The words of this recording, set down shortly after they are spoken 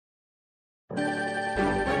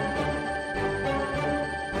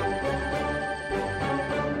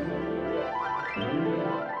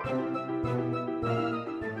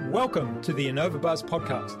Welcome to the InnovaBuzz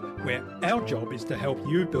podcast, where our job is to help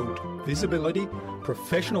you build visibility,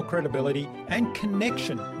 professional credibility, and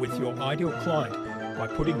connection with your ideal client by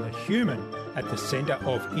putting the human at the center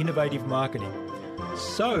of innovative marketing,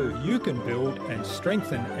 so you can build and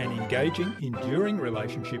strengthen an engaging, enduring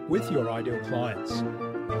relationship with your ideal clients.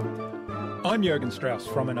 I'm Jürgen Strauss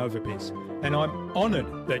from InnovaBiz, and I'm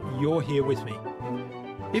honored that you're here with me.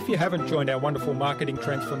 If you haven't joined our wonderful marketing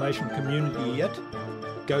transformation community yet,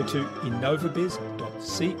 go to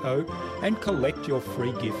innovabiz.co and collect your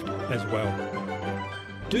free gift as well.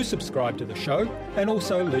 Do subscribe to the show and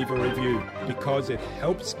also leave a review because it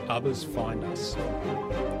helps others find us.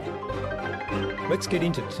 Let's get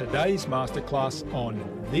into today's masterclass on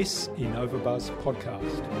this InnovaBuzz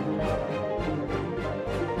podcast.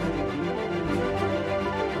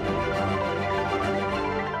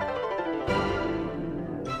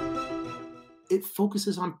 It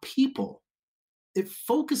focuses on people. It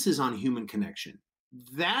focuses on human connection.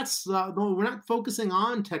 We're not focusing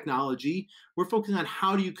on technology. We're focusing on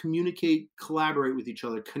how do you communicate, collaborate with each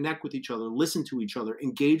other, connect with each other, listen to each other,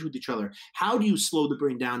 engage with each other. How do you slow the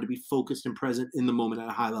brain down to be focused and present in the moment at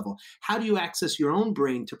a high level? How do you access your own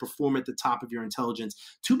brain to perform at the top of your intelligence,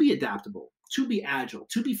 to be adaptable, to be agile,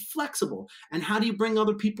 to be flexible? And how do you bring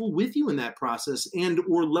other people with you in that process and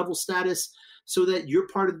or level status so that you're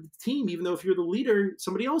part of the team, even though if you're the leader,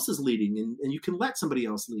 somebody else is leading and you can let somebody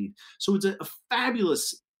else lead. So it's a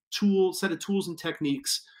fabulous set of tools and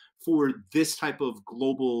techniques for this type of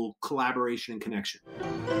global collaboration and connection.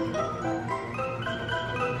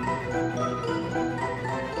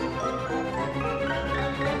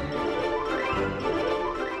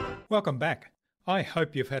 Welcome back. I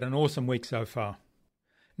hope you've had an awesome week so far.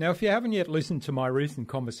 Now, if you haven't yet listened to my recent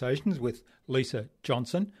conversations with Lisa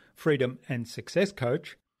Johnson, Freedom and Success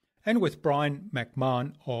Coach, and with Brian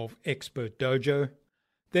McMahon of Expert Dojo,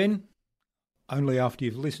 then only after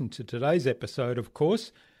you've listened to today's episode, of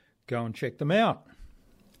course, go and check them out.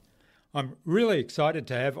 I'm really excited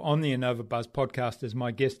to have on the InnovaBuzz podcast as my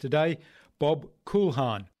guest today, Bob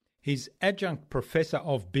Kulhan. He's Adjunct Professor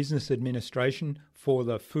of Business Administration for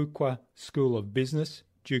the Fuqua School of Business,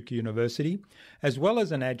 Duke University, as well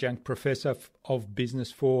as an adjunct professor of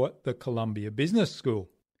business for the Columbia Business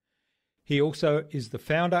School. He also is the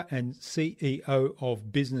founder and CEO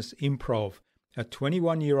of Business Improv, a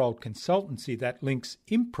 21-year-old consultancy that links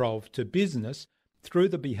improv to business through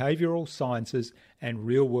the behavioral sciences and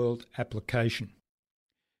real-world application.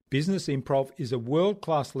 Business Improv is a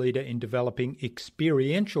world-class leader in developing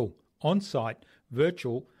experiential, on-site,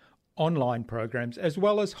 virtual, online programs, as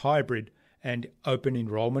well as hybrid and open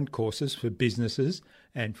enrollment courses for businesses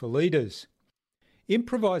and for leaders.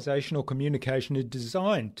 Improvisational communication is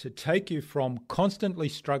designed to take you from constantly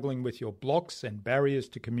struggling with your blocks and barriers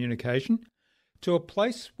to communication to a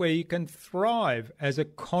place where you can thrive as a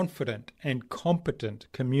confident and competent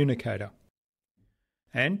communicator.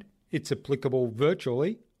 And it's applicable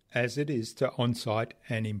virtually as it is to on-site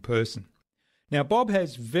and in-person. Now, Bob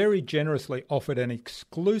has very generously offered an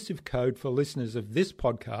exclusive code for listeners of this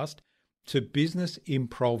podcast to Business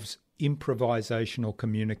Improv's Improvisational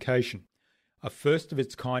Communication, a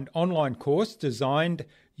first-of-its-kind online course designed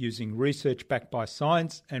using research backed by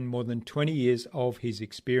science and more than 20 years of his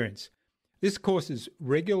experience. This course is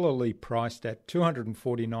regularly priced at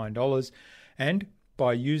 $249, and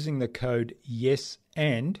by using the code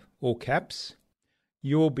YESAND, all caps,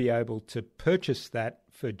 you'll be able to purchase that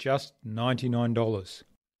for just $99.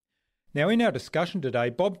 Now, in our discussion today,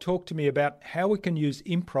 Bob talked to me about how we can use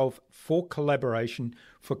improv for collaboration,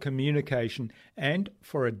 for communication, and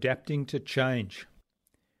for adapting to change.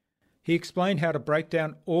 He explained how to break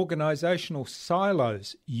down organizational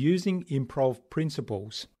silos using improv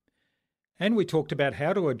principles. And we talked about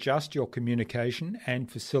how to adjust your communication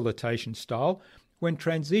and facilitation style when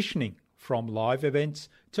transitioning from live events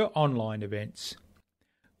to online events.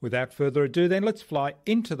 Without further ado, then, let's fly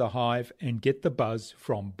into the hive and get the buzz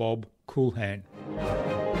from Bob Kulhan.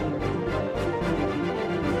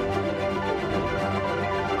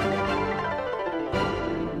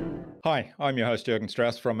 Hi, I'm your host Jürgen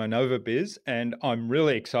Strauss from InnovaBiz, and I'm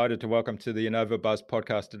really excited to welcome to the InnovaBuzz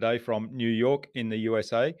podcast today from New York in the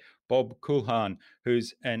USA, Bob Kulhan,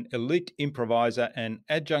 who's an elite improviser and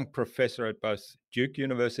adjunct professor at both Duke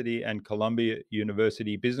University and Columbia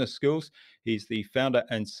University Business Schools. He's the founder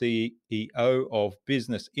and CEO of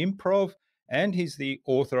Business Improv, and he's the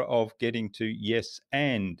author of Getting to Yes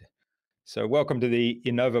and. So welcome to the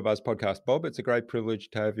InnovaBuzz podcast, Bob. It's a great privilege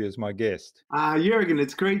to have you as my guest. Jürgen,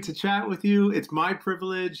 it's great to chat with you. It's my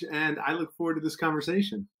privilege, and I look forward to this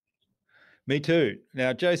conversation. Me too.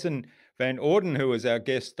 Now, Jason Van Orden, who was our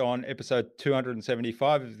guest on episode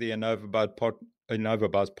 275 of the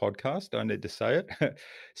Innova Buzz podcast, I need to say it,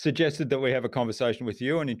 suggested that we have a conversation with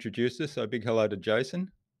you and introduce us. So big hello to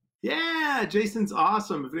Jason. Yeah, Jason's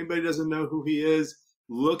awesome. If anybody doesn't know who he is,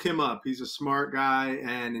 look him up. He's a smart guy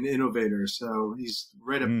and an innovator. So he's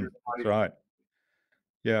right up there. That's right.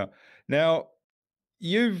 Yeah. Now,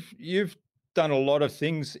 you've done a lot of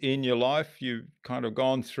things in your life. You've kind of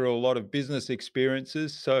gone through a lot of business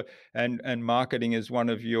experiences. So and marketing is one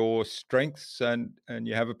of your strengths, and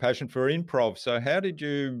you have a passion for improv. So how did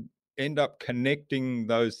you end up connecting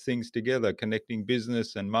those things together, connecting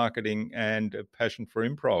business and marketing and a passion for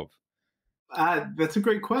improv? That's a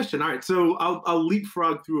great question. All right, so I'll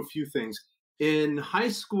leapfrog through a few things. In high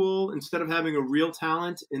school, instead of having a real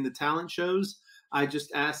talent in the talent shows, I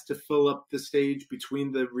just asked to fill up the stage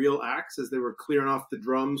between the real acts as they were clearing off the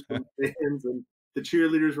drums from the bands and the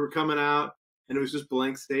cheerleaders were coming out, and it was just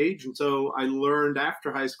blank stage. And so I learned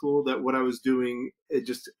after high school that what I was doing, it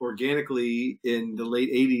just organically in the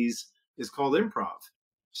late 80s, is called improv.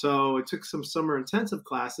 So I took some summer intensive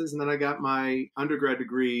classes, and then I got my undergrad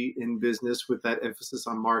degree in business with that emphasis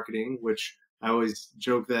on marketing, which I always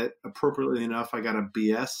joke that appropriately enough, I got a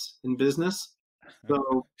BS in business.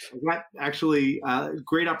 So I got actually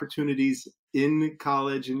great opportunities in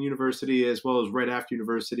college and university, as well as right after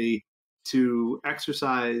university, to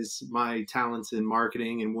exercise my talents in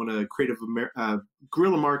marketing and won a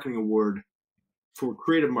Guerrilla Marketing Award for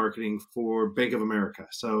creative marketing for Bank of America.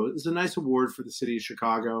 So it was a nice award for the city of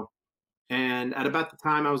Chicago. And at about the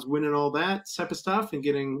time I was winning all that type of stuff and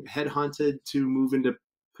getting headhunted to move into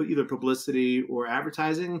either publicity or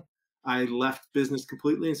advertising, I left business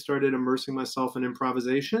completely and started immersing myself in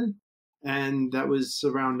improvisation. And that was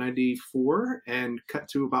around 94. And cut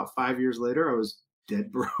to about 5 years later, I was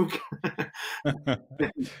dead broke.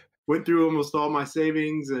 Went through almost all my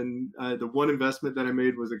savings, and the one investment that I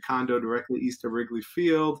made was a condo directly east of Wrigley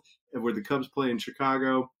Field, where the Cubs play in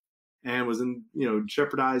Chicago, and was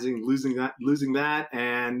jeopardizing losing that.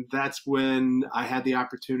 And that's when I had the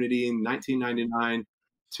opportunity in 1999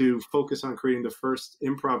 to focus on creating the first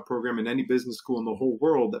improv program in any business school in the whole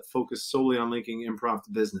world that focused solely on linking improv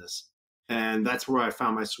to business. And that's where I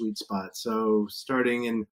found my sweet spot. So starting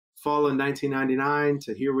in fall of 1999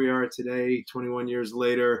 to here we are today, 21 years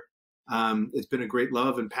later, it's been a great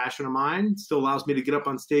love and passion of mine. It still allows me to get up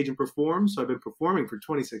on stage and perform. So I've been performing for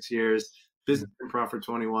 26 years, business improv for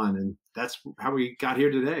 21. And that's how we got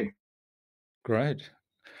here today. Great.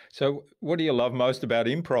 So what do you love most about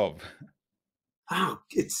improv? Oh,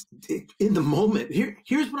 it's in the moment.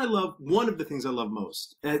 Here's what I love. One of the things I love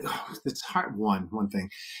most. It's hard. One thing.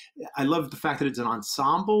 I love the fact that it's an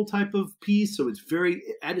ensemble type of piece. So it's very,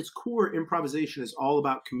 at its core, improvisation is all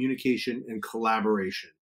about communication and collaboration.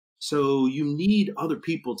 So you need other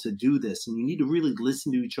people to do this, and you need to really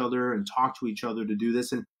listen to each other and talk to each other to do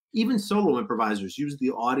this. And even solo improvisers use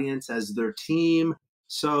the audience as their team.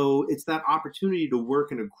 So it's that opportunity to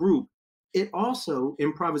work in a group. It also,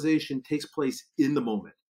 improvisation takes place in the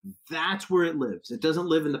moment. That's where it lives. It doesn't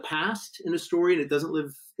live in the past in a story, and it doesn't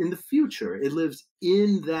live in the future. It lives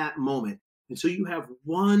in that moment. And so you have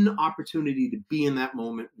one opportunity to be in that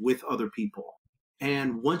moment with other people.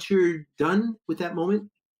 And once you're done with that moment,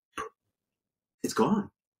 it's gone.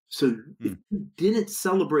 So if you didn't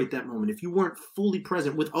celebrate that moment, if you weren't fully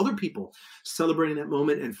present with other people celebrating that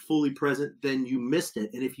moment and fully present, then you missed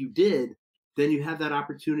it. And if you did, then you have that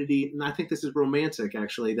opportunity. And I think this is romantic,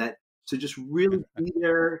 actually, that to just really be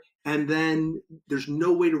there, and then there's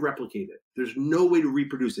no way to replicate it. There's no way to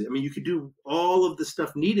reproduce it. I mean, you could do all of the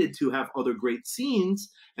stuff needed to have other great scenes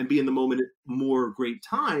and be in the moment at more great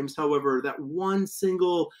times. However, that one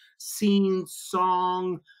single scene,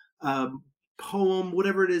 song, poem,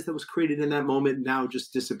 whatever it is that was created in that moment now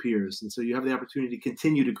just disappears. And so you have the opportunity to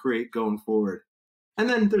continue to create going forward. And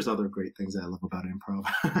then there's other great things that I love about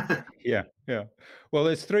improv. Yeah. Well,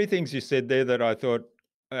 there's three things you said there that I thought,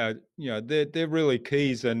 they're really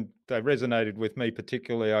keys, and they resonated with me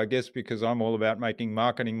particularly, I guess, because I'm all about making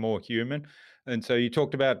marketing more human. And so you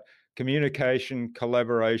talked about communication,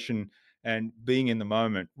 collaboration, and being in the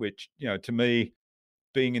moment, which, to me,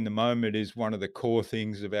 being in the moment is one of the core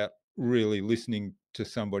things about really listening to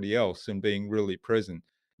somebody else and being really present.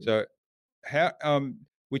 So how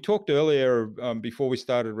we talked earlier before we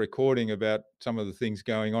started recording about some of the things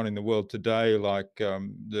going on in the world today, like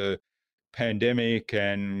the pandemic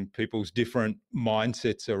and people's different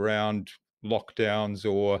mindsets around lockdowns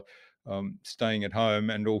or staying at home,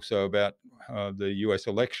 and also about the US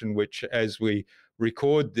election, which, as we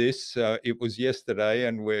record this, it was yesterday,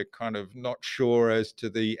 and we're kind of not sure as to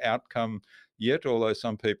the outcome yet, although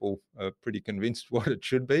some people are pretty convinced what it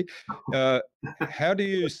should be. Uh, how do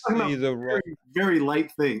you Talking about see the role? very, very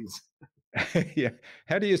light things. Yeah,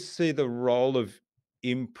 how do you see the role of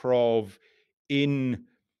improv in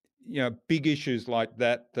big issues like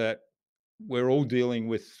that we're all dealing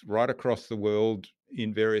with right across the world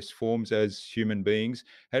in various forms as human beings?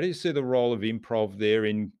 How do you see the role of improv there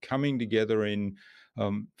in coming together, in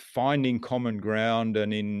finding common ground,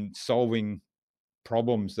 and in solving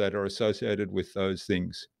problems that are associated with those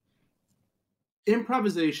things?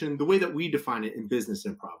 Improvisation, the way that we define it in business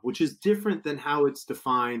improv, which is different than how it's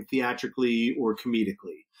defined theatrically or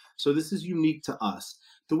comedically. So this is unique to us.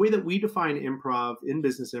 The way that we define improv in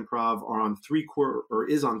business improv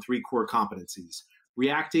is on three core competencies: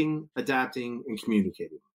 reacting, adapting, and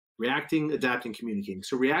communicating. Reacting, adapting, communicating.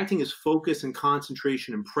 So reacting is focus and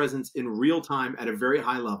concentration and presence in real time at a very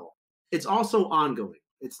high level. It's also ongoing.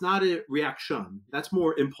 It's not a reaction. That's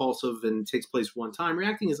more impulsive and takes place one time.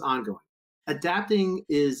 Reacting is ongoing. Adapting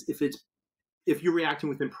is if you're reacting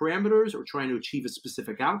within parameters or trying to achieve a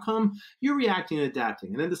specific outcome, you're reacting and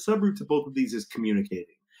adapting. And then the subroot to both of these is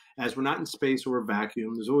communicating. As we're not in space or a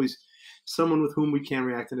vacuum, there's always someone with whom we can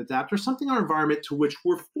react and adapt, or something in our environment to which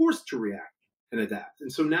we're forced to react and adapt.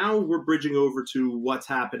 And so now we're bridging over to what's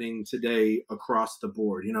happening today across the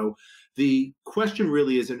board. The question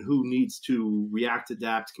really isn't who needs to react,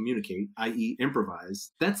 adapt, communicate, i.e.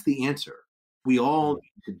 improvise. That's the answer. We all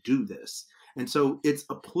need to do this. And so it's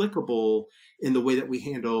applicable in the way that we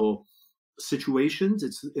handle situations.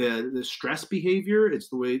 It's the stress behavior. It's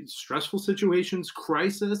the way stressful situations,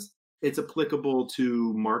 crisis. It's applicable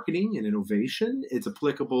to marketing and innovation. It's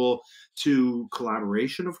applicable to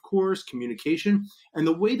collaboration, of course, communication. And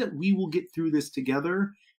the way that we will get through this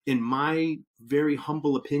together, in my very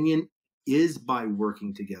humble opinion, is by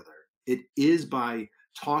working together. It is by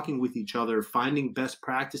talking with each other, finding best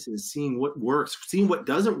practices, seeing what works, seeing what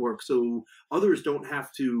doesn't work, so others don't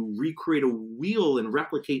have to recreate a wheel and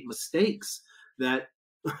replicate mistakes that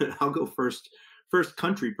I'll go first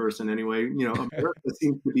country person anyway. America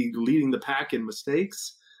seems to be leading the pack in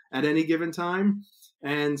mistakes at any given time.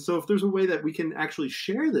 And so if there's a way that we can actually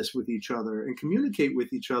share this with each other and communicate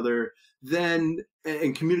with each other,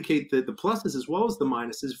 and communicate the pluses as well as the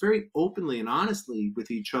minuses very openly and honestly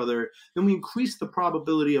with each other, then we increase the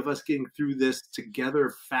probability of us getting through this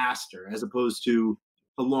together faster, as opposed to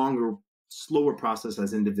a longer, slower process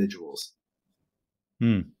as individuals.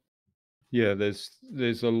 Yeah,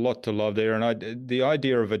 there's a lot to love there. And the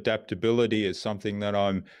idea of adaptability is something that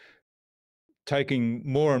I'm taking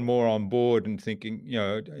more and more on board and thinking,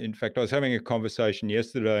 in fact, I was having a conversation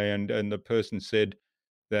yesterday and the person said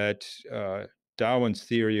that Darwin's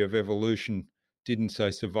theory of evolution didn't say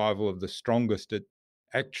survival of the strongest. It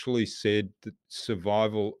actually said that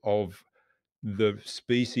survival of the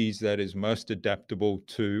species that is most adaptable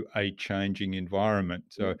to a changing environment.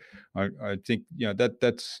 So I think,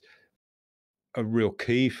 that's a real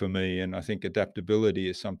key for me. And I think adaptability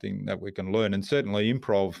is something that we can learn. And certainly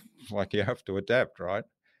improv, like, you have to adapt, right?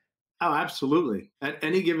 Oh, absolutely. At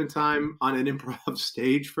any given time on an improv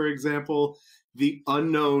stage, for example, the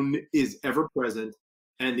unknown is ever present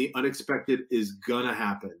and the unexpected is gonna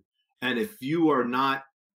happen. And if you are not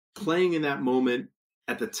playing in that moment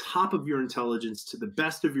at the top of your intelligence to the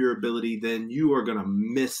best of your ability, then you are gonna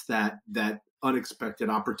miss that unexpected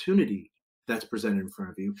opportunity that's presented in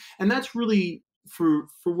front of you. And that's really for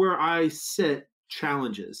where I sit,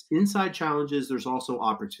 challenges. Inside challenges, there's also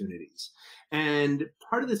opportunities. And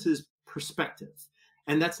part of this is perspective.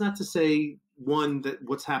 And that's not to say, one, that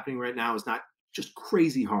what's happening right now is not just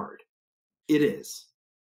crazy hard. It is.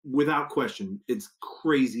 Without question, it's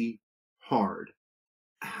crazy hard.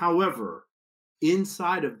 However,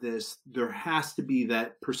 inside of this, there has to be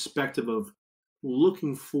that perspective of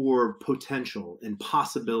looking for potential and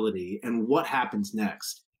possibility and what happens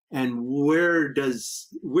next. And where does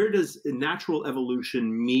natural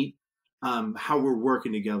evolution meet how we're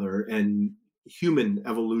working together, and human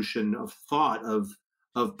evolution of thought,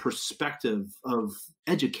 of perspective, of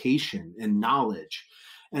education and knowledge.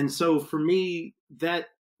 And so for me, that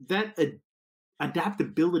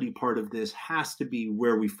adaptability part of this has to be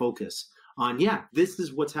where we focus on. Yeah, this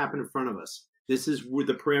is what's happened in front of us. This is where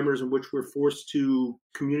the parameters in which we're forced to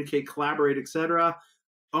communicate, collaborate, etc.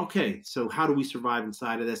 Okay, so how do we survive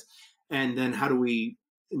inside of this? And then how do we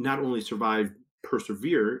not only survive,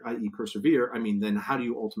 persevere, i.e. persevere, then how do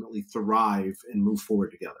you ultimately thrive and move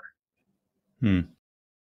forward together?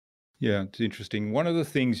 Yeah, it's interesting. One of the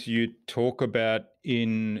things you talk about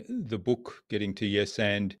in the book, Getting to Yes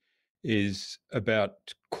And, is about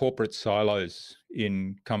corporate silos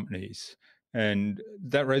in companies And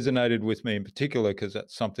that resonated with me in particular because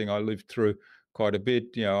that's something I lived through quite a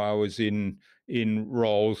bit. I was in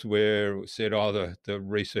roles where it was said, oh, the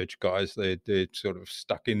research guys, they're sort of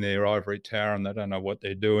stuck in their ivory tower and they don't know what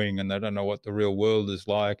they're doing and they don't know what the real world is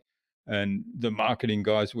like. And the marketing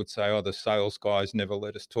guys would say, oh, the sales guys never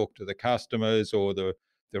let us talk to the customers, or the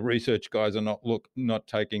research guys are not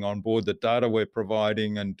taking on board the data we're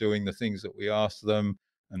providing and doing the things that we ask them.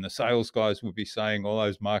 And the sales guys would be saying, all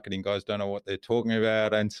those marketing guys don't know what they're talking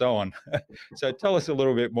about, and so on. So tell us a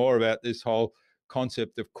little bit more about this whole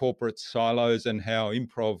concept of corporate silos and how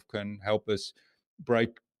improv can help us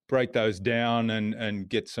break those down and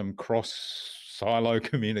get some cross silo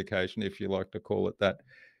communication, if you like to call it that.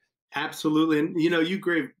 Absolutely. And,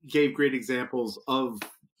 you gave great examples of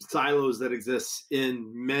silos that exist in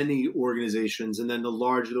many organizations. And then the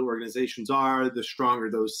larger the organizations are, the stronger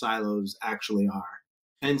those silos actually are.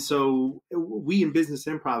 And so we in Business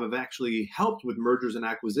Improv have actually helped with mergers and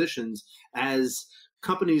acquisitions as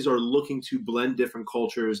companies are looking to blend different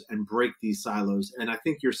cultures and break these silos. And I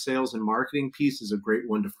think your sales and marketing piece is a great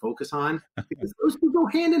one to focus on, because those two go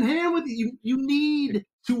hand in hand with you. You need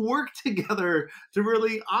to work together to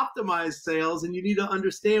really optimize sales, and you need to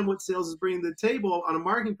understand what sales is bringing to the table on a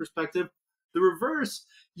marketing perspective. The reverse,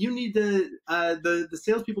 you need to the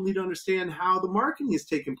salespeople need to understand how the marketing is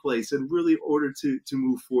taking place in really order to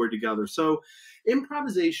move forward together. So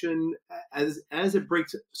improvisation as it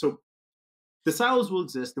breaks, so the silos will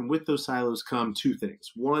exist, and with those silos come two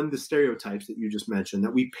things. One, the stereotypes that you just mentioned,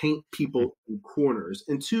 that we paint people in corners.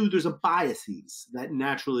 And two, there's a biases that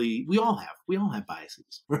naturally we all have. We all have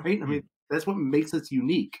biases, right? I mean, that's what makes us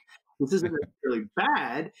unique. This isn't necessarily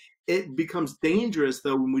bad. It becomes dangerous,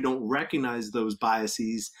 though, when we don't recognize those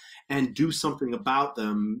biases and do something about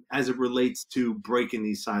them as it relates to breaking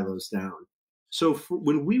these silos down. So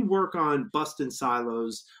when we work on busting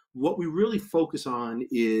silos, what we really focus on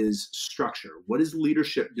is structure. What is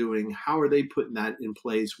leadership doing? How are they putting that in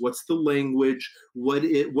place? What's the language? What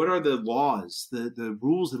are the laws, the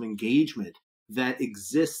rules of engagement that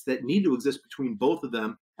exist, that need to exist between both of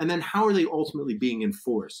them? And then how are they ultimately being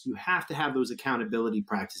enforced? You have to have those accountability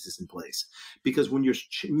practices in place, because when you're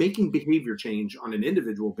making behavior change on an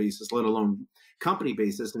individual basis, let alone company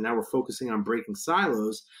basis, and now we're focusing on breaking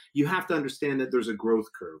silos, you have to understand that there's a growth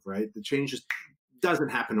curve, right? The change just doesn't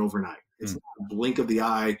happen overnight. It's not a blink of the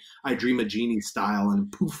eye, I dream a genie style,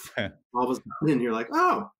 and poof, all of a sudden you're like,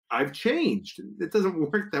 oh, I've changed. It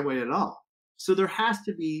doesn't work that way at all. So there has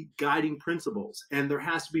to be guiding principles, and there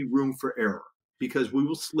has to be room for error, because we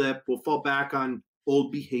will slip, we'll fall back on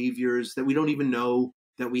old behaviors that we don't even know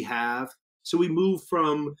that we have. So we move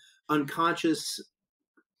from unconscious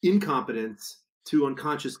incompetence to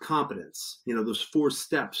unconscious competence. Those 4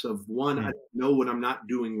 steps of 1, I know what I'm not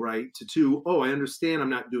doing right, to 2, oh, I understand I'm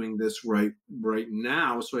not doing this right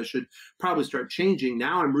now, so I should probably start changing.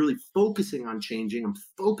 Now I'm really focusing on changing. I'm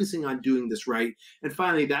focusing on doing this right. And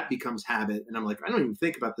finally that becomes habit. And I'm like, I don't even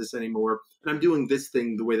think about this anymore. And I'm doing this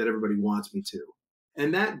thing the way that everybody wants me to.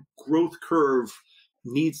 And that growth curve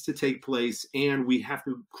needs to take place. And we have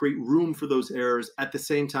to create room for those errors. At the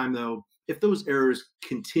same time, though, if those errors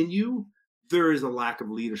continue, there is a lack of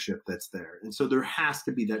leadership that's there. And so there has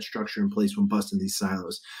to be that structure in place when busting these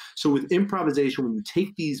silos. So with improvisation, when you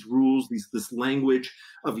take these rules, this language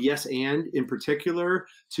of yes and in particular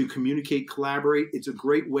to communicate, collaborate, it's a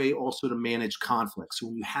great way also to manage conflict. So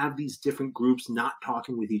when you have these different groups not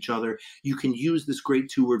talking with each other, you can use this great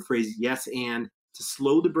 2-word phrase, yes and, to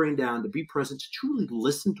slow the brain down, to be present, to truly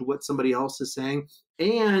listen to what somebody else is saying,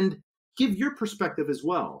 and give your perspective as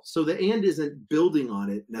well. So the and isn't building on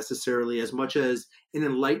it necessarily as much as an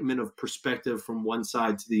enlightenment of perspective from one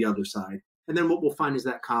side to the other side. And then what we'll find is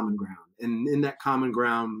that common ground. And in that common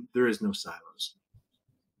ground, there is no silos.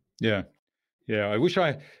 Yeah. I wish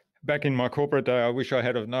back in my corporate day, I wish I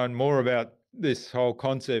had have known more about this whole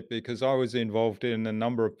concept, because I was involved in a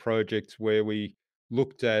number of projects where we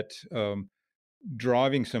looked at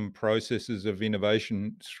driving some processes of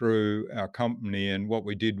innovation through our company. And what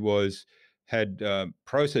we did was had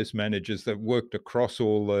process managers that worked across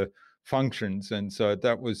all the functions. And so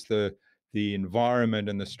that was the environment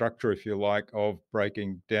and the structure, if you like, of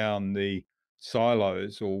breaking down the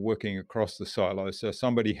silos or working across the silos. So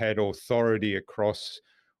somebody had authority across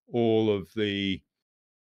all of the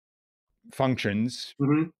functions,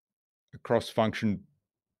 across function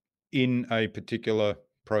in a particular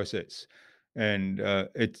process. And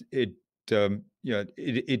it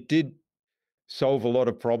did solve a lot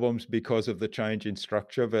of problems because of the change in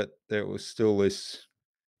structure, but there was still this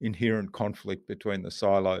inherent conflict between the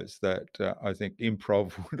silos that I think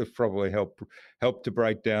improv would have probably helped to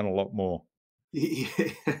break down a lot more.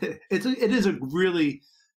 It is a really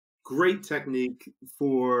great technique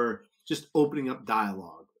for just opening up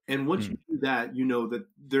dialogue. And once you Mm. do that, you know that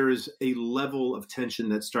there is a level of tension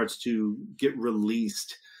that starts to get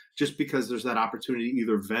released just because there's that opportunity to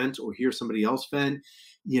either vent or hear somebody else vent,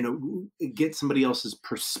 get somebody else's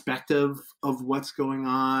perspective of what's going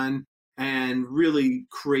on and really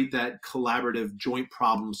create that collaborative joint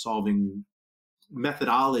problem solving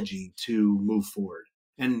methodology to move forward.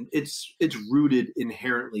 And it's rooted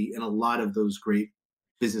inherently in a lot of those great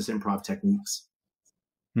business improv techniques.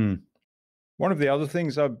 Mm. One of the other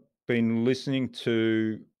things I've been listening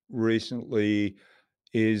to recently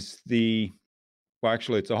is well,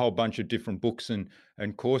 actually, it's a whole bunch of different books and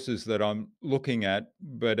courses that I'm looking at,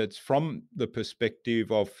 but it's from the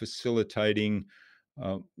perspective of facilitating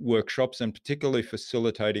workshops and particularly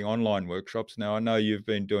facilitating online workshops. Now, I know you've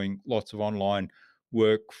been doing lots of online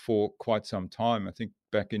work for quite some time. I think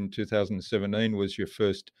back in 2017 was your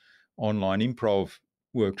first online improv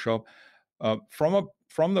workshop.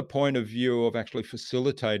 From the point of view of actually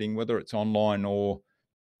facilitating, whether it's online or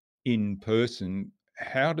in person,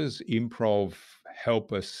 how does improv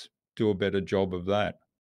help us do a better job of that?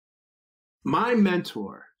 My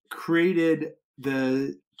mentor created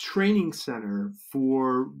the training center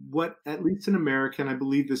for what, at least in America, and I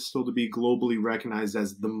believe this still to be globally recognized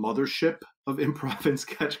as the mothership of improv and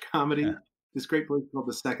sketch comedy, Yeah. this great place called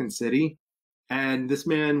the Second City. And this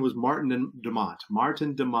man was Martin DeMott.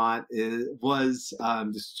 Martin DeMott was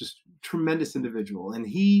this just tremendous individual. And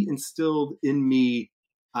he instilled in me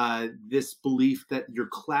this belief that your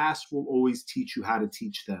class will always teach you how to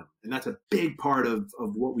teach them. And that's a big part of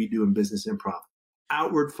what we do in business improv.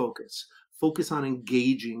 Outward focus, focus on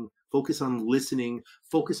engaging, focus on listening,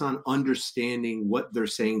 focus on understanding what they're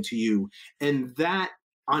saying to you. And that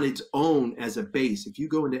on its own as a base, if you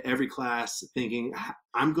go into every class thinking,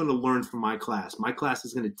 I'm going to learn from my class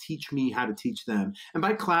is going to teach me how to teach them. And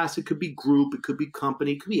by class, it could be group, it could be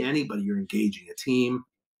company, it could be anybody you're engaging, a team.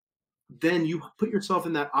 Then you put yourself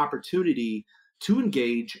in that opportunity to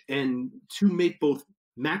engage and to make both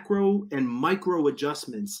macro and micro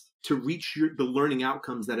adjustments to reach the learning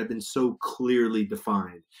outcomes that have been so clearly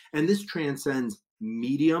defined. And this transcends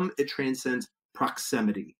medium, it transcends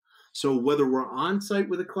proximity. So whether we're on site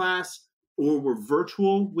with a class or we're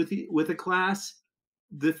virtual with a class,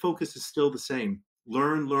 the focus is still the same.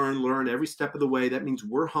 Learn every step of the way. That means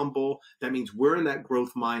we're humble. That means we're in that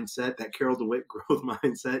growth mindset, that Carol DeWitt growth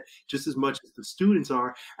mindset, just as much as the students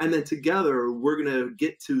are. And then together, we're going to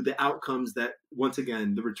get to the outcomes that, once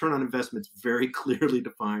again, the return on investment is very clearly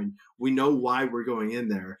defined. We know why we're going in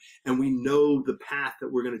there, and we know the path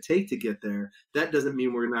that we're going to take to get there. That doesn't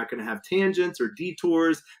mean we're not going to have tangents or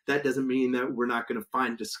detours. That doesn't mean that we're not going to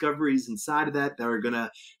find discoveries inside of that are going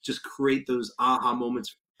to just create those aha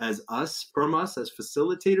moments from us as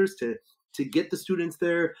facilitators to get the students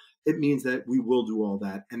there. It means that we will do all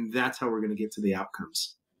that, and that's how we're going to get to the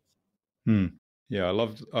outcomes. Yeah, I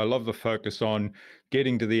love the focus on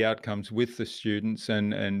getting to the outcomes with the students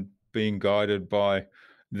and being guided by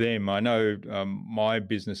them. I know my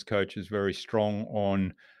business coach is very strong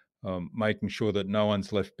on making sure that no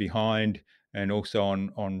one's left behind, and also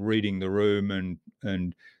on reading the room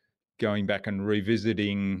and going back and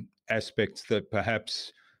revisiting aspects that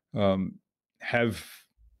perhaps have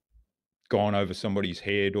gone over somebody's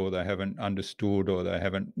head, or they haven't understood, or they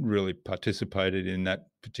haven't really participated in that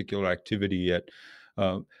particular activity yet.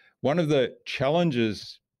 One of the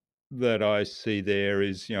challenges that I see there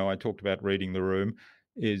is, I talked about reading the room,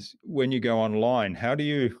 is when you go online, how do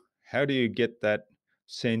you get that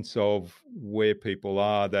sense of where people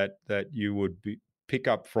are that you would pick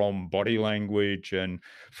up from body language and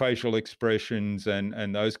facial expressions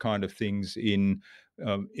and those kind of things in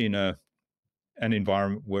an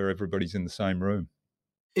environment where everybody's in the same room?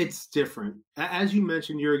 It's different. As you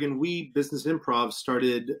mentioned, Jurgen, we Business Improv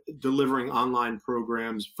started delivering online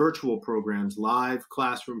programs, virtual programs, live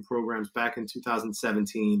classroom programs back in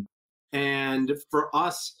 2017. And for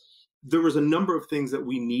us, there was a number of things that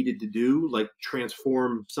we needed to do, like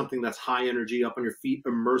transform something that's high energy, up on your feet,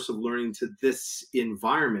 immersive learning to this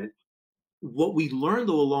environment. What we learned,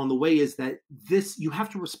 though, along the way is that you have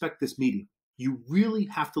to respect this medium. You really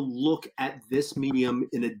have to look at this medium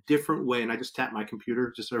in a different way. And I just tapped my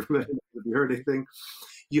computer just so everybody knows if you heard anything.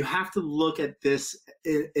 You have to look at this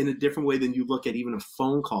in a different way than you look at even a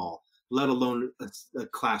phone call, let alone a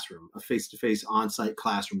classroom, a face-to-face on-site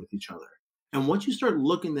classroom with each other. And once you start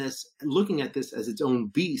looking at this as its own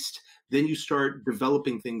beast, then you start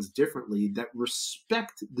developing things differently that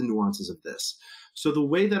respect the nuances of this. So the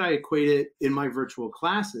way that I equate it in my virtual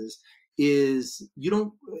classes is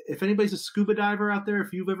if anybody's a scuba diver out there,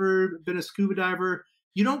 if you've ever been a scuba diver,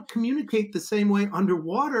 you don't communicate the same way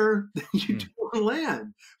underwater than you do on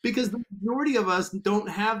land, because the majority of us don't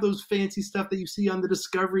have those fancy stuff that you see on the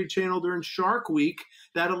Discovery Channel during Shark Week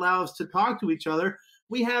that allow us to talk to each other.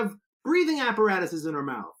 We have breathing apparatuses in our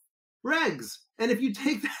mouth, regs. And if you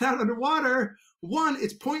take that out underwater, one,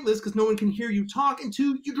 it's pointless because no one can hear you talk, and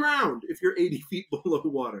two, you drowned if you're 80 feet below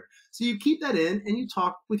water. So you keep that in and you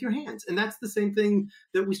talk with your hands. And that's the same thing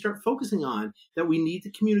that we start focusing on, that we need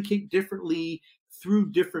to communicate differently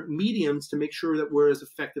through different mediums to make sure that we're as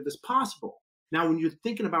effective as possible. Now, when you're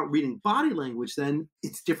thinking about reading body language, then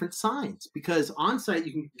it's different signs, because on site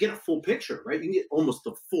you can get a full picture, right? You can get almost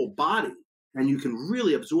the full body, and you can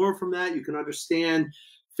really absorb from that. You can understand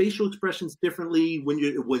facial expressions differently when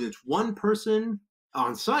it's one person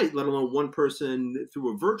on site, let alone one person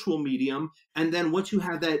through a virtual medium. And then once you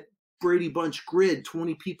have that Brady Bunch grid,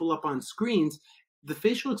 20 people up on screens, the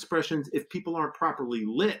facial expressions, if people aren't properly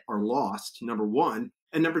lit, are lost, number one.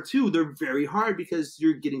 And number two, they're very hard because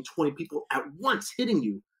you're getting 20 people at once hitting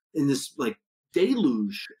you in this like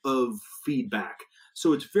deluge of feedback.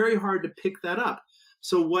 So it's very hard to pick that up.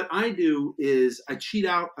 So what I do is I cheat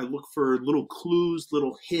out, I look for little clues,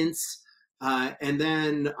 little hints, and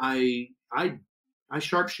then I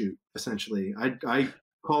sharpshoot, essentially. I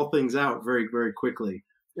call things out very, very quickly.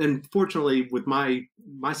 And fortunately, with my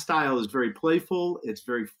style is very playful, it's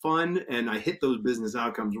very fun, and I hit those business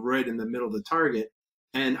outcomes right in the middle of the target.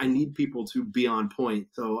 And I need people to be on point.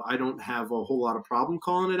 So I don't have a whole lot of problem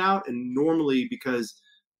calling it out. And normally, because,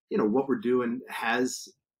 what we're doing has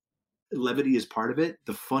levity as part of it,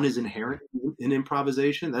 the fun is inherent in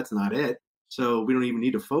improvisation. That's not it. So we don't even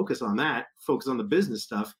need to focus on that, focus on the business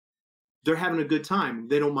stuff. They're having a good time.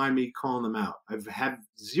 They don't mind me calling them out. I've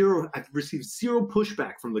received zero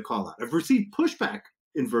pushback from the call out. I've received pushback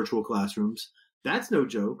in virtual classrooms. That's no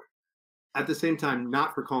joke. At the same time,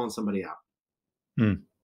 not for calling somebody out.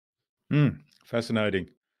 Fascinating.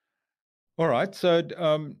 All right. So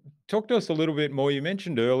talk to us a little bit more. You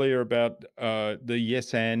mentioned earlier about the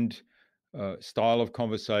yes and style of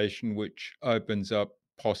conversation, which opens up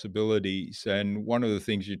possibilities. And one of the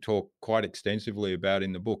things you talk quite extensively about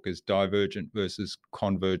in the book is divergent versus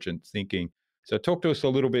convergent thinking. So talk to us a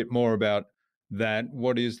little bit more about that.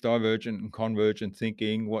 What is divergent and convergent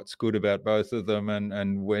thinking? What's good about both of them,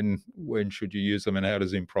 and when should you use them, and how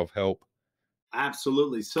does improv help?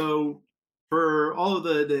 Absolutely. So for all of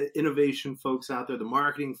the innovation folks out there, the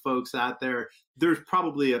marketing folks out there, there's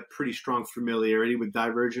probably a pretty strong familiarity with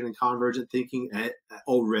divergent and convergent thinking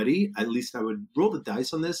already. At least I would roll the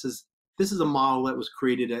dice on this. This is a model that was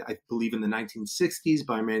created, I believe, in the 1960s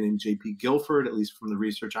by a man named J.P. Guilford, at least from the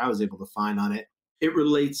research I was able to find on it. It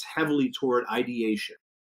relates heavily toward ideation.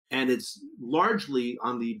 And it's largely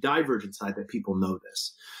on the divergent side that people know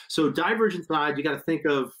this. So divergent side, you got to think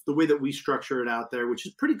of the way that we structure it out there, which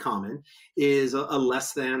is pretty common, is a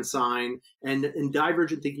less than sign. And in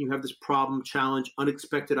divergent thinking, you have this problem, challenge,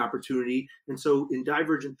 unexpected opportunity. And so in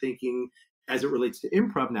divergent thinking, as it relates to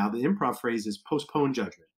improv now, the improv phrase is postpone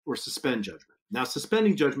judgment or suspend judgment. Now,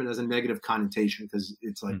 suspending judgment has a negative connotation because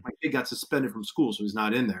it's like my kid got suspended from school, so he's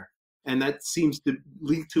not in there. And that seems to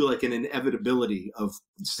lead to like an inevitability of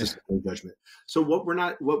suspending judgment. So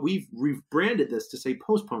we've rebranded this to say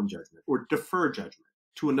postpone judgment or defer judgment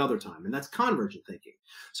to another time. And that's convergent thinking.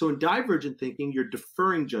 So in divergent thinking, you're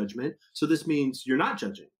deferring judgment. So this means you're not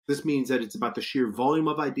judging. This means that it's about the sheer volume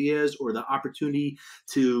of ideas or the opportunity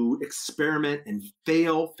to experiment and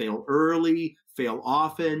fail early, fail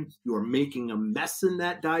often. You are making a mess in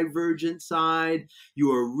that divergent side.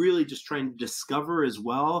 You are really just trying to discover as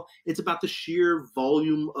well. It's about the sheer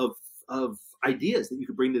volume of ideas that you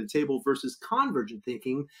could bring to the table versus convergent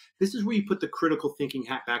thinking. This is where you put the critical thinking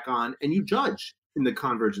hat back on and you judge in the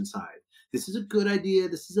convergent side. This is a good idea.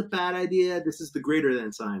 This is a bad idea. This is the greater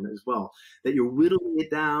than sign as well, that you're whittling it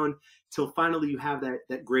down till finally you have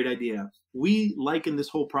that great idea. We liken this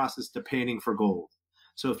whole process to panning for gold.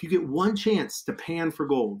 So if you get one chance to pan for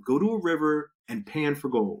gold, go to a river and pan for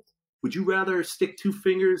gold. Would you rather stick 2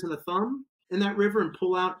 fingers and a thumb in that river and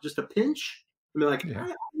pull out just a pinch and be like,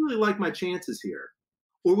 I really like my chances here?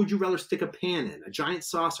 Or would you rather stick a pan in, a giant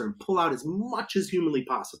saucer, and pull out as much as humanly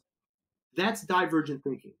possible? That's divergent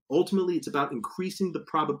thinking. Ultimately, it's about increasing the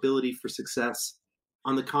probability for success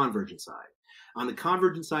on the convergent side. On the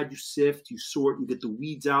convergent side, you sift, you sort, you get the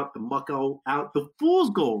weeds out, the muck out, the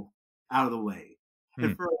fool's gold out of the way.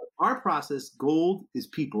 And for our process, gold is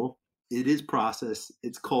people, it is process,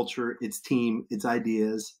 it's culture, it's team, it's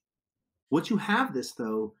ideas. Once you have this,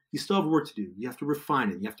 though, you still have work to do. You have to refine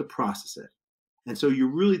it. You have to process it. And so you're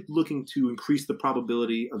really looking to increase the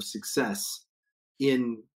probability of success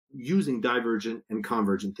in using divergent and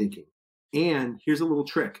convergent thinking. And here's a little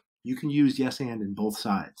trick. You can use yes and in both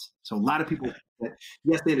sides. So a lot of people think that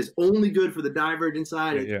yes and is only good for the divergent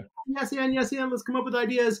side. Yeah. Yes and, let's come up with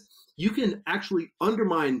ideas. You can actually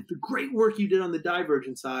undermine the great work you did on the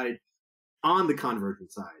divergent side on the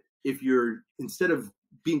convergent side. If you're, instead of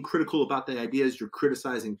being critical about the ideas, you're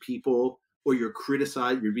criticizing people, or you're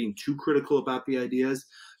being too critical about the ideas.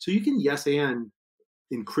 So you can yes and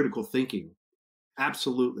in critical thinking.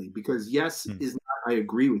 Absolutely. Because yes is not, I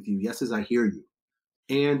agree with you. Yes is, I hear you.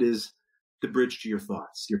 And is the bridge to your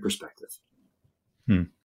thoughts, your perspective.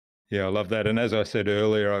 Yeah, I love that. And as I said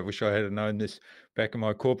earlier, I wish I had known this back in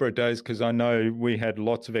my corporate days, because I know we had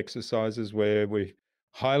lots of exercises where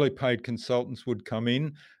highly paid consultants would come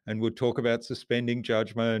in and would talk about suspending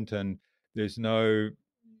judgment. And there's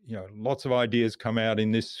lots of ideas come out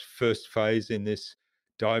in this first phase, in this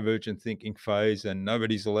divergent thinking phase, and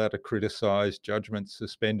nobody's allowed to criticize, judgment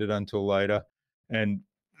suspended until later. And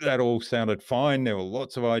that all sounded fine. There were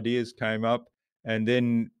lots of ideas came up. And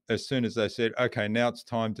then as soon as they said, okay, now it's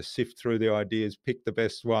time to sift through the ideas, pick the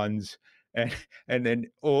best ones, and then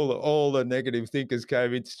all the negative thinkers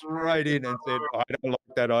came in straight in and said, I don't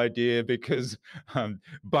like that idea because,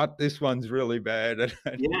 but this one's really bad.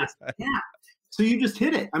 Yes, yeah. So you just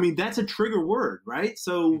hit it. I mean, that's a trigger word, right?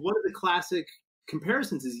 So one of the classic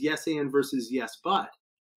comparisons is yes and versus yes but.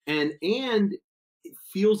 And it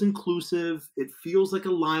feels inclusive. It feels like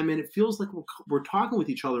alignment. It feels like we're talking with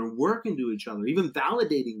each other and working to each other, even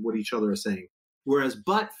validating what each other are saying. Whereas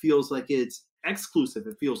but feels like it's exclusive.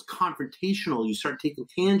 It feels confrontational. You start taking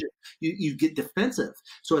tangents. You get defensive.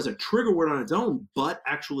 So as a trigger word on its own, but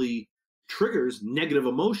actually triggers negative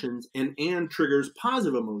emotions and triggers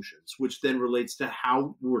positive emotions, which then relates to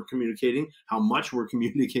how we're communicating, how much we're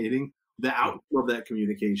communicating, the outcome of that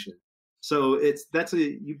communication. So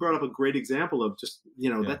you brought up a great example of just,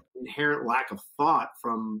 that inherent lack of thought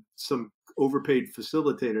from some overpaid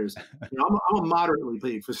facilitators. I'm a moderately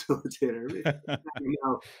paid facilitator,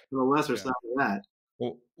 the lesser side of that.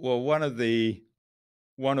 Well, one of the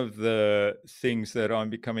things that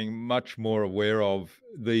I'm becoming much more aware of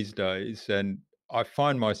these days, and I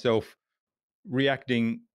find myself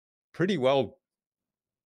reacting pretty well,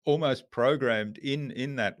 almost programmed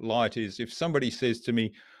in that light, is if somebody says to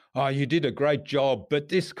me, oh, you did a great job, but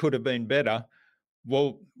this could have been better.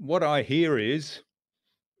 Well, what I hear is,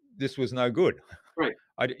 this was no good. Right.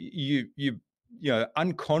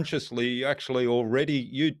 Unconsciously, actually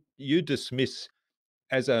already you dismiss,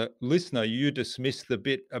 as a listener, you dismiss the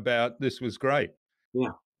bit about this was great. Yeah.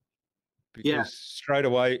 Because straight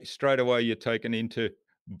away you're taken into,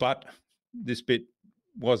 but this bit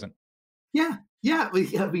wasn't. Yeah. I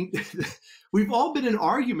mean, we've all been in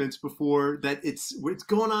arguments before that it's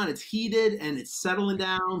going on, it's heated and it's settling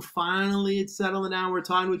down. Finally, it's settling down. We're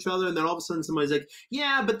talking to each other, and then all of a sudden somebody's like,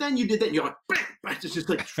 yeah, but then you did that. And you're like, bang, it's just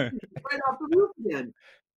like right off the roof again.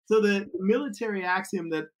 So the military axiom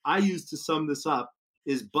that I use to sum this up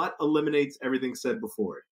is but eliminates everything said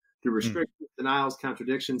before it. Through restrictions, denials,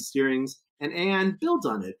 contradictions, steerings, and builds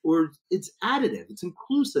on it. Or it's additive, it's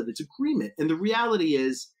inclusive, it's agreement. And the reality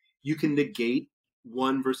is, you can negate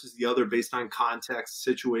one versus the other based on context,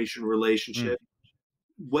 situation, relationship.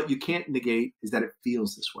 What you can't negate is that it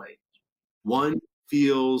feels this way. One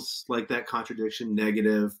feels like that contradiction,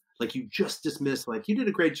 negative, like you just dismiss, like you did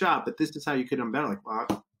a great job, but this is how you could have done better. Like,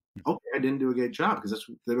 well, okay, I didn't do a great job, because that's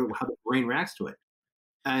how the brain reacts to it.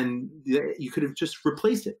 And you could have just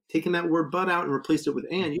replaced it, taken that word but out and replaced it with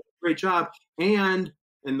and. You did a great job.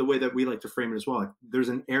 And the way that we like to frame it as well, like there's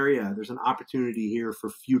an opportunity here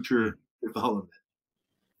for future development.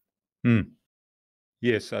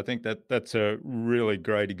 Yes, I think that's a really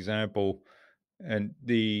great example. And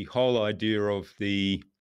the whole idea of the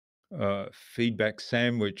feedback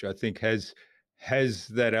sandwich, I think, has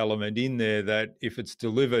that element in there, that if it's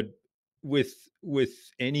delivered with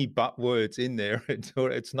any but words in there,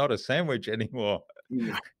 it's not a sandwich anymore.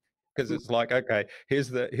 Because it's like, okay, here's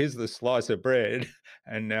the slice of bread,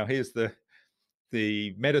 and now here's the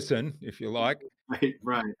medicine, if you like.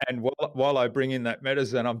 Right. And while I bring in that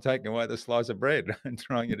medicine, I'm taking away the slice of bread and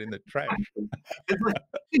throwing it in the trash. It's like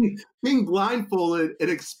being blindfolded and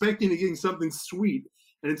expecting to get something sweet,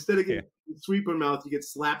 and instead of getting sweet in the mouth, you get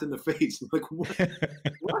slapped in the face. Like, what?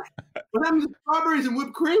 What happened to strawberries and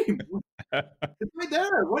whipped cream? It's right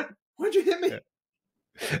there. Why'd you hit me?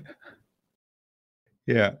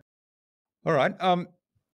 Yeah. All right.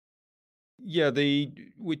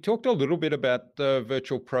 We talked a little bit about the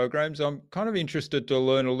virtual programs. I'm kind of interested to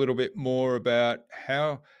learn a little bit more about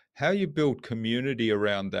how how you build community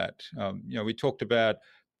around that. We talked about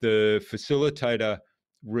the facilitator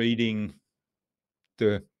reading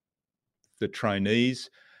the trainees.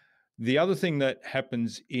 The other thing that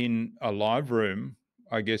happens in a live room,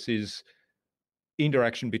 I guess, is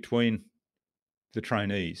interaction between the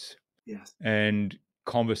trainees. Yes. And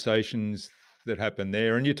conversations that happen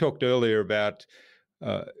there. And you talked earlier about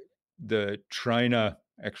the trainer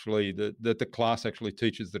actually, that the class actually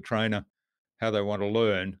teaches the trainer how they want to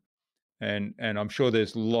learn. And I'm sure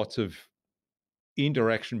there's lots of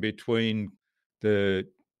interaction between the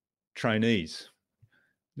trainees,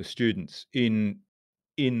 the students in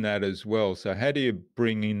that as well. So how do you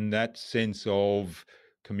bring in that sense of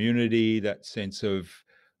community, that sense of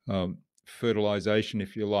fertilization,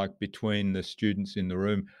 if you like, between the students in the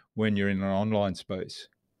room when you're in an online space?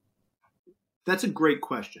 That's a great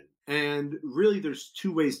question. And really, there's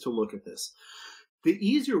two ways to look at this. The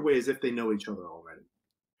easier way is if they know each other already.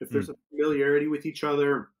 If there's a familiarity with each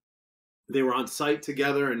other, they were on site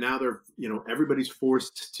together, and now they're, everybody's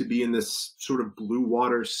forced to be in this sort of blue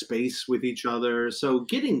water space with each other. So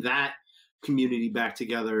getting that community back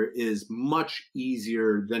together is much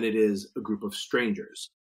easier than it is a group of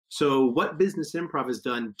strangers. So what Business Improv has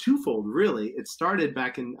done twofold, really. It started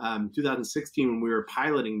back in 2016 when we were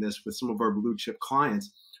piloting this with some of our blue chip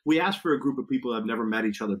clients. We asked for a group of people that have never met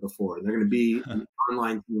each other before. They're going to be an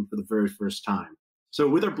online team for the very first time. So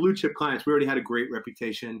with our blue chip clients, we already had a great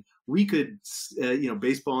reputation. We could,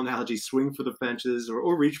 baseball analogy, swing for the fences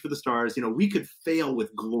or reach for the stars. We could fail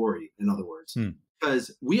with glory, in other words,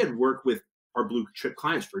 because we had worked with our blue chip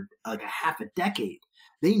clients for like a half a decade.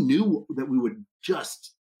 They knew that we would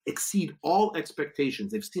just exceed all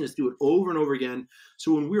expectations. They've seen us do it over and over again.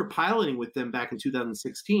 So when we were piloting with them back in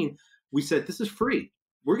 2016, we said, this is free.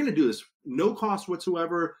 We're going to do this no cost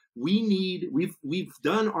whatsoever. We've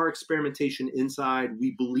done our experimentation inside.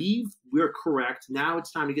 We believe we're correct. Now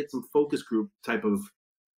it's time to get some focus group type of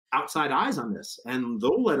outside eyes on this. And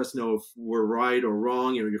they'll let us know if we're right or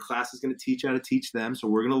wrong. Your class is going to teach how to teach them. So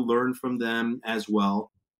we're going to learn from them as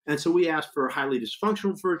well. And so we asked for highly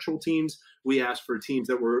dysfunctional virtual teams. We asked for teams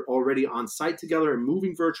that were already on site together and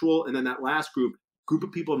moving virtual. And then that last group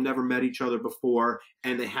of people have never met each other before,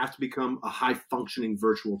 and they have to become a high-functioning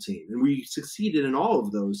virtual team. And we succeeded in all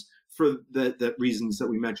of those for the reasons that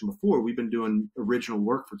we mentioned before. We've been doing original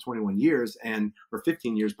work for 21 years or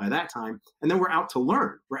 15 years by that time. And then we're out to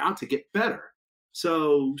learn. We're out to get better.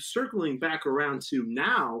 So circling back around to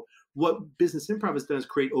now, what Business Improv has done is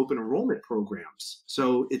create open enrollment programs.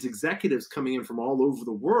 So it's executives coming in from all over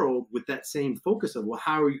the world with that same focus of, well,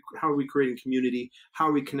 how are we creating community? How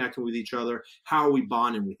are we connecting with each other? How are we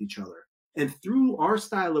bonding with each other? And through our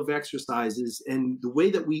style of exercises and the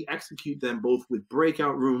way that we execute them, both with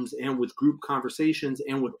breakout rooms and with group conversations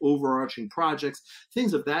and with overarching projects,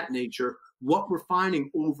 things of that nature, what we're finding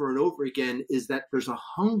over and over again is that there's a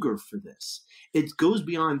hunger for this. It goes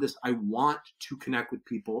beyond this, I want to connect with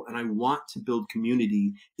people and I want to build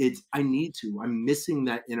community. I'm missing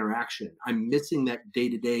that interaction. I'm missing that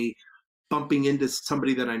day-to-day bumping into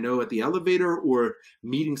somebody that I know at the elevator or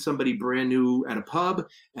meeting somebody brand new at a pub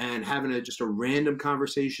and having just a random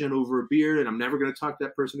conversation over a beer, and I'm never going to talk to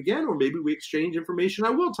that person again, or maybe we exchange information.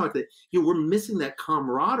 I will talk to that. We're missing that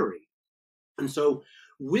camaraderie. And so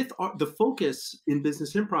with the focus in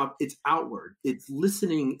Business Improv, it's outward, it's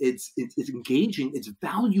listening, it's engaging, it's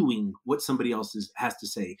valuing what somebody else has to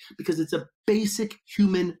say, because it's a basic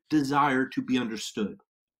human desire to be understood,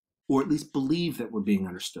 or at least believe that we're being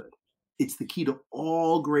understood. It's the key to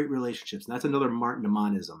all great relationships. And that's another Martin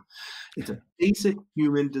Amanism. It's a basic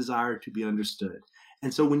human desire to be understood.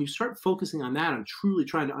 And so when you start focusing on that and truly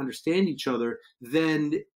trying to understand each other,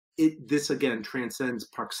 then this again transcends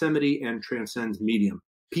proximity and transcends medium.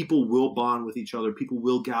 People will bond with each other. People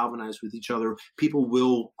will galvanize with each other. People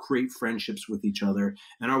will create friendships with each other.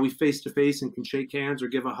 And are we face to face and can shake hands or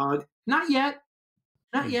give a hug? Not yet.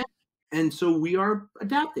 Not yet. And so we are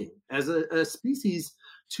adapting as a species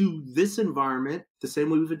to this environment, the same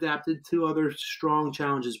way we've adapted to other strong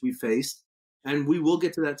challenges we faced. And we will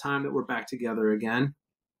get to that time that we're back together again.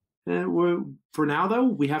 And for now, though,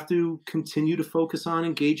 we have to continue to focus on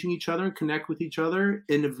engaging each other and connect with each other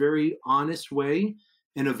in a very honest way,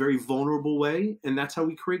 in a very vulnerable way. And that's how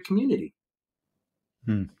we create community.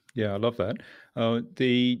 Yeah, I love that.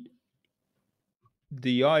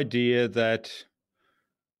 The idea that,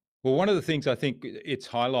 well, one of the things I think it's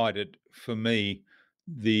highlighted for me,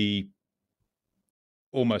 the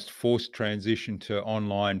almost forced transition to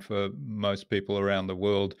online for most people around the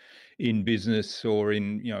world in business or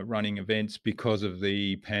in running events because of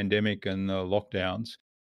the pandemic and the lockdowns.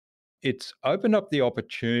 It's opened up the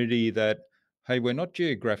opportunity that hey, we're not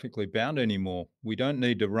geographically bound anymore. We don't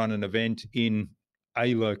need to run an event in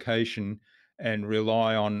a location and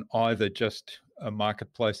rely on either just a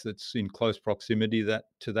marketplace that's in close proximity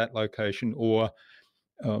to that location, or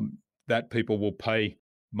that people will pay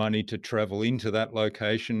money to travel into that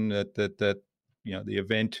location, that the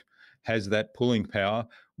event has that pulling power.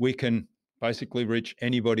 We can basically reach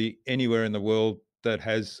anybody anywhere in the world that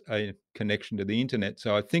has a connection to the internet.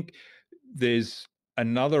 So I think there's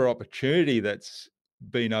another opportunity that's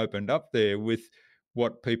been opened up there with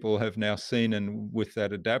what people have now seen and with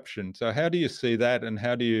that adaptation. So how do you see that, and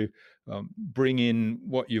how do you bring in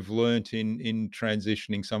what you've learnt in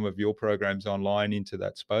transitioning some of your programs online into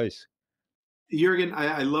that space? Jürgen,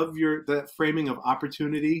 I love the framing of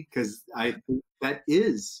opportunity, because I think that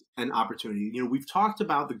is an opportunity. We've talked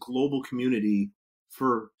about the global community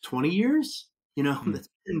for 20 years. That's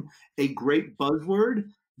been a great buzzword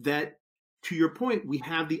that, to your point, we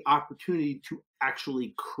have the opportunity to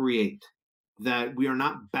actually create, that we are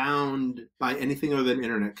not bound by anything other than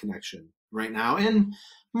internet connection right now. And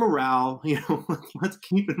morale, let's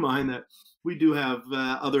keep in mind that we do have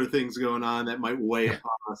other things going on that might weigh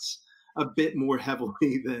upon us a bit more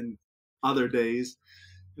heavily than other days.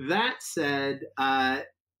 That said,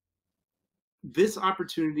 this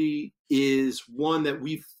opportunity is one that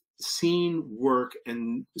we've seen work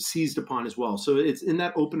and seized upon as well. So it's in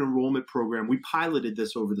that open enrollment program. We piloted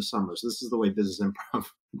this over the summer. So this is the way Business Improv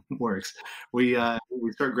works. We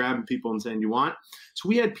start grabbing people and saying, "You want?" So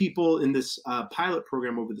we had people in this pilot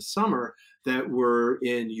program over the summer that were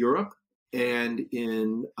in Europe and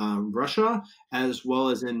in Russia, as well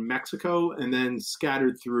as in Mexico, and then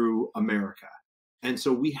scattered through America. And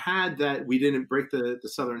so we had that. We didn't break the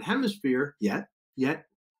Southern Hemisphere yet.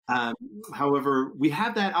 However, we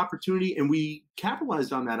had that opportunity, and we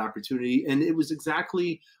capitalized on that opportunity. And it was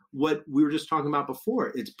exactly what we were just talking about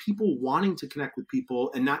before. It's people wanting to connect with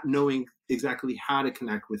people and not knowing exactly how to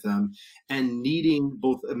connect with them, and needing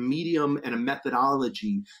both a medium and a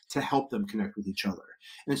methodology to help them connect with each other.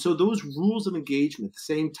 And so those rules of engagement,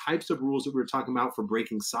 the same types of rules that we were talking about for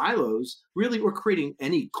breaking silos, really, or creating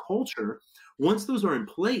any culture, once those are in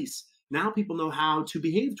place, now people know how to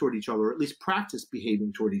behave toward each other, or at least practice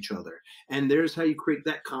behaving toward each other. And there's how you create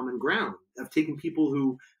that common ground of taking people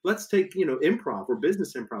who, let's take, improv or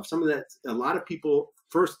business improv. Some of that, a lot of people,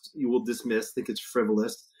 first, you will dismiss, think it's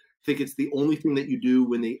frivolous, think it's the only thing that you do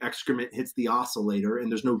when the excrement hits the oscillator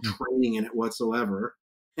and there's no training in it whatsoever.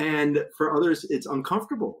 And for others, it's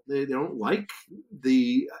uncomfortable. They don't like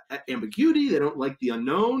the ambiguity. They don't like the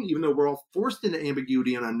unknown, even though we're all forced into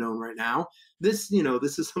ambiguity and unknown right now. This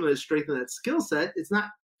is some of the strength of that skill set. It's not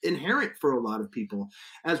inherent for a lot of people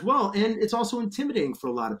as well. And it's also intimidating for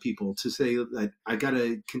a lot of people to say that I got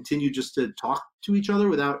to continue just to talk to each other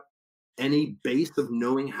without any base of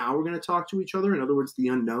knowing how we're going to talk to each other. In other words, the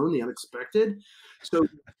unknown, the unexpected. So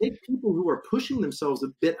take people who are pushing themselves a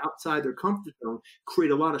bit outside their comfort zone,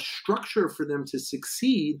 create a lot of structure for them to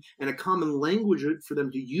succeed and a common language for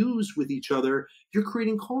them to use with each other. You're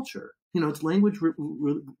creating culture. It's languages,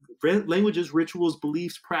 rituals,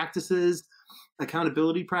 beliefs, practices,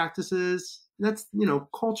 accountability practices. That's,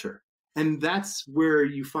 culture. And that's where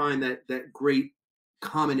you find that great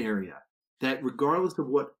common area, that regardless of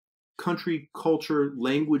what country, culture,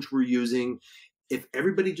 language we're using, if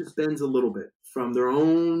everybody just bends a little bit from their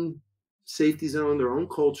own safety zone, their own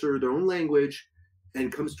culture, their own language,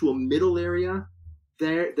 and comes to a middle area,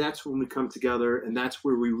 that's when we come together, and that's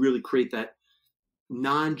where we really create that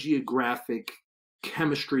non-geographic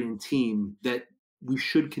chemistry and team that we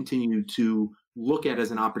should continue to look at as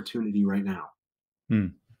an opportunity right now.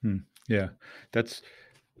 Yeah, that's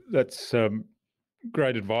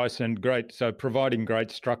great advice, and great. So providing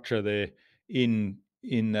great structure there in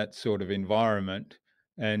that sort of environment,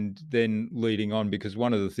 and then leading on, because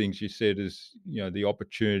one of the things you said is, the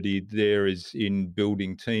opportunity there is in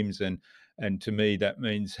building teams, and to me that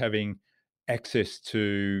means having access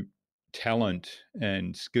to talent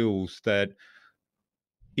and skills that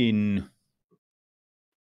in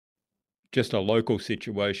just a local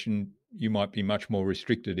situation you might be much more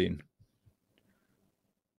restricted in.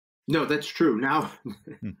 No, that's true. Now,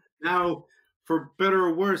 for better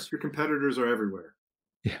or worse, your competitors are everywhere.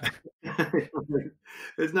 Yeah.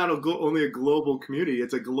 It's not only a global community;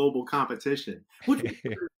 it's a global competition. Which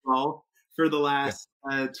well, for the last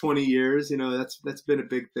 20 years, that's been a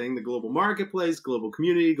big thing: the global marketplace, global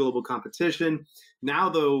community, global competition. Now,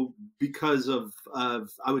 though, because of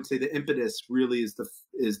I would say the impetus really is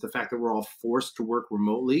the fact that we're all forced to work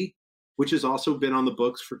remotely, which has also been on the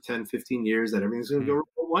books for 10, 15 years, that everything's going to go remote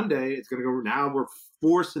one day. It's going to go. Now we're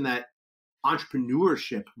forced in that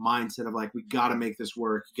entrepreneurship mindset of like, we got to make this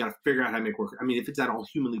work. You got to figure out how to make it work. I mean, if it's at all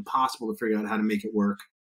humanly possible to figure out how to make it work,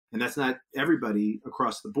 and that's not everybody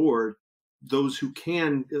across the board, those who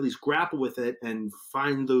can at least grapple with it and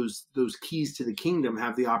find those keys to the kingdom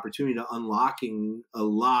have the opportunity to unlocking a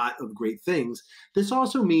lot of great things. This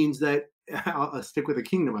also means that I'll stick with the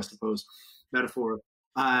kingdom, I suppose, metaphor.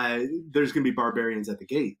 There's going to be barbarians at the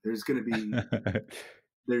gate. There's going to be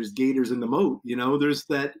there's gators in the moat.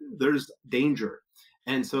 There's danger,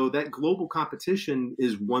 and so that global competition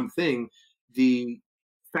is one thing. The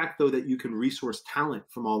fact, though, that you can resource talent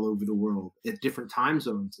from all over the world at different time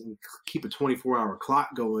zones and keep a 24-hour clock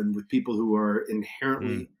going with people who are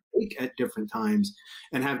inherently awake at different times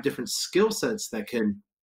and have different skill sets that can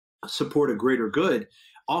support a greater good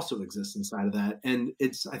also exists inside of that. And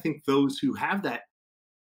it's, I think, those who have that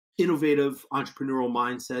innovative entrepreneurial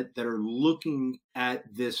mindset that are looking at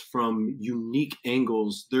this from unique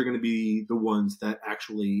angles, they're going to be the ones that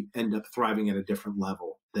actually end up thriving at a different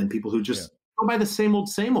level than people who just go by the same old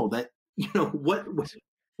that, what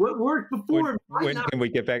worked before. When can we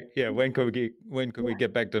get back? Yeah. When could we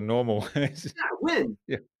get back to normal? When?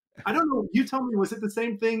 Yeah. I don't know. You tell me, was it the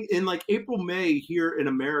same thing in like April, May here in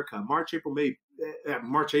America, March, April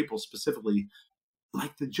specifically?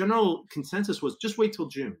 Like the general consensus was just wait till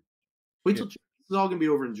June. Wait till June. This is all going to be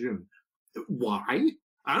over in June. Why?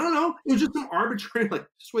 I don't know. It was just some arbitrary, like,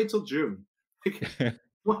 just wait till June. Like,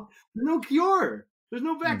 well, no cure. There's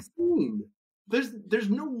no vaccine. There's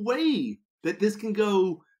no way that this can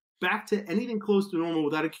go back to anything close to normal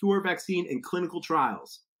without a cure, vaccine, and clinical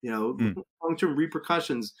trials. Long-term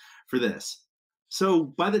repercussions for this. So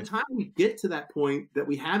by the time we get to that point that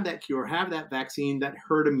we have that cure, have that vaccine, that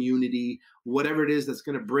herd immunity, whatever it is that's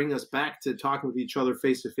going to bring us back to talking with each other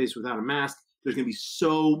face to face without a mask, there's going to be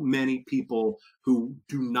so many people who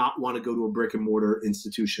do not want to go to a brick and mortar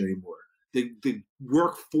institution anymore. The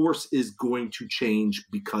workforce is going to change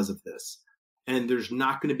because of this. And there's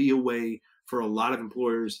not going to be a way for a lot of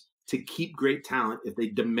employers to keep great talent if they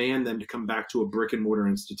demand them to come back to a brick and mortar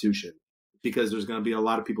institution, because there's going to be a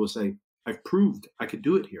lot of people who say, I've proved I could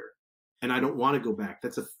do it here, and I don't want to go back.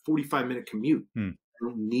 That's a 45-minute commute I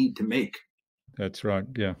don't need to make. That's right.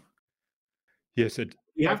 Yeah. Yes, it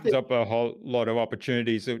opens up a whole lot of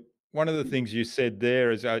opportunities. One of the things you said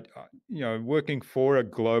there is, working for a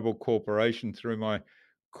global corporation through my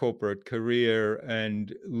corporate career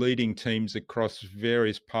and leading teams across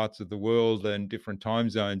various parts of the world and different time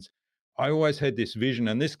zones, I always had this vision,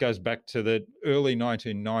 and this goes back to the early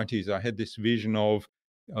 1990s. I had this vision of,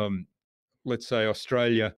 let's say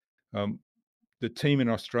Australia, the team in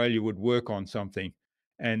Australia would work on something,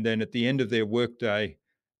 and then at the end of their workday,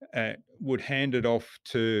 would hand it off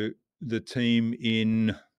to the team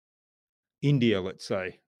in India, let's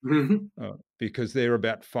say, because they're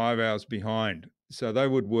about 5 hours behind. So they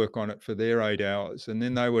would work on it for their 8 hours, and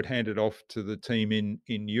then they would hand it off to the team in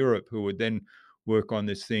Europe, who would then work on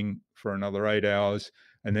this thing for another 8 hours.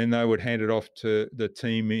 And then they would hand it off to the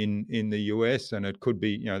team in the US, and it could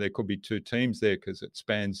be, there could be two teams there because it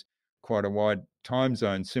spans quite a wide time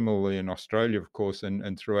zone. Similarly in Australia, of course,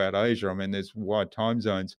 and throughout Asia, I mean, there's wide time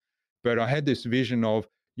zones. But I had this vision of,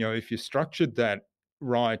 if you structured that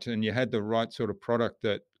right and you had the right sort of product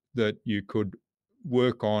that you could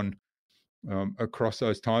work on across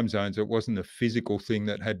those time zones, it wasn't a physical thing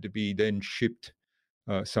that had to be then shipped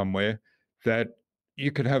somewhere, that you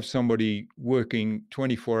could have somebody working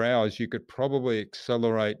 24 hours, you could probably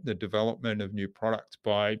accelerate the development of new products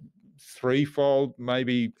by threefold,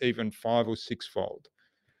 maybe even 5 or 6-fold.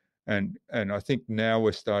 And I think now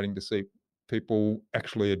we're starting to see people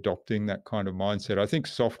actually adopting that kind of mindset. I think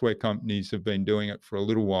software companies have been doing it for a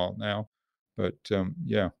little while now, but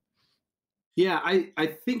yeah. Yeah, I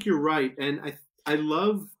think you're right. And I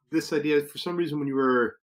love this idea. For some reason, when you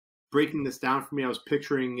were breaking this down for me, I was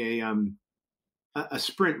picturing a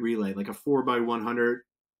sprint relay, like a 4x100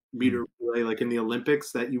 meter relay, like in the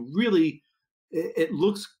Olympics, that you really, it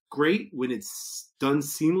looks great when it's done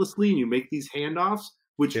seamlessly and you make these handoffs,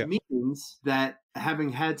 which means that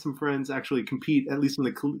having had some friends actually compete, at least on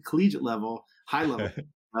the collegiate level, high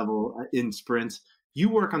level in sprints, you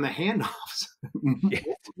work on the handoffs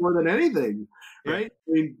more than anything, right?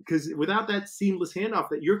 I mean, because without that seamless handoff,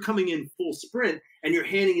 that you're coming in full sprint and you're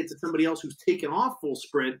handing it to somebody else who's taken off full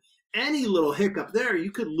sprint, any little hiccup there,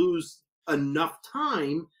 you could lose enough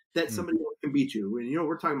time that somebody else can beat you. And,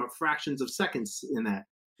 we're talking about fractions of seconds in that.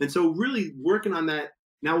 And so really working on that,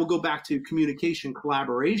 now we'll go back to communication,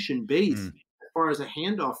 collaboration based, as far as a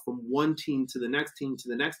handoff from one team to the next team to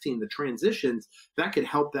the next team, the transitions, that could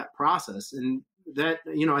help that process. And that,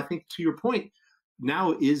 I think to your point,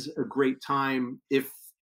 now is a great time if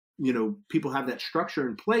people have that structure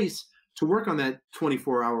in place to work on that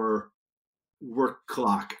 24-hour work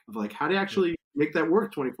clock of like how to actually make that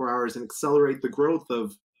work 24 hours and accelerate the growth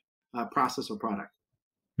of process or product.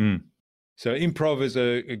 So improv is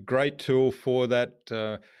a great tool for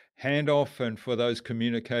that handoff and for those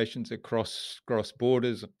communications across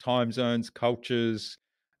borders, time zones, cultures,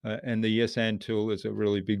 and the Yes and tool is a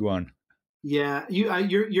really big one. Yeah,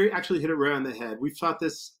 you're actually hit it right on the head. We've taught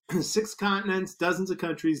this 6 continents, dozens of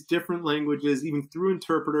countries, different languages, even through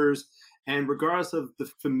interpreters. And regardless of the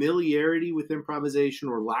familiarity with improvisation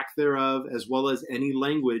or lack thereof, as well as any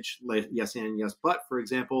language, like yes and yes but, for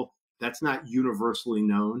example, that's not universally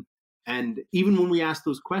known. And even when we ask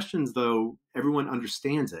those questions, though, everyone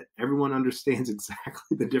understands it. Everyone understands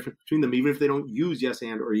exactly the difference between them, even if they don't use yes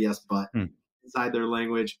and or yes but inside their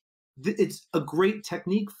language. It's a great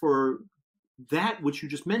technique for that, which you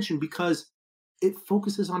just mentioned, because it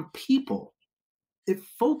focuses on people. It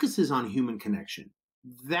focuses on human connection.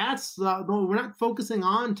 We're not focusing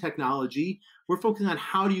on technology. We're focusing on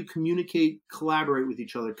how do you communicate, collaborate with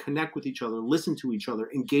each other, connect with each other, listen to each other,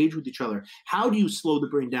 engage with each other. How do you slow the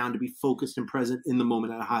brain down to be focused and present in the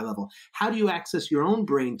moment at a high level? How do you access your own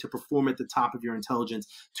brain to perform at the top of your intelligence,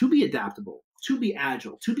 to be adaptable, to be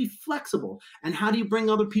agile, to be flexible? And how do you bring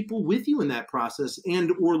other people with you in that process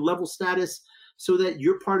and or level status so that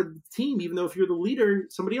you're part of the team, even though if you're the leader,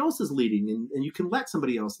 somebody else is leading and you can let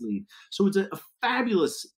somebody else lead. So it's a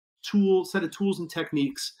fabulous set of tools and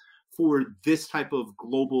techniques for this type of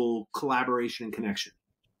global collaboration and connection.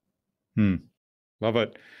 Love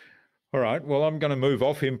it. All right. Well, I'm going to move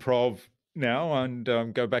off improv now and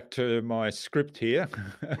go back to my script here.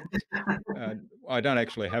 I don't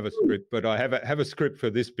actually have a script, but I have a script for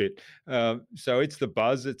this bit. So it's the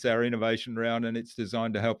Buzz. It's our innovation round, and it's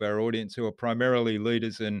designed to help our audience who are primarily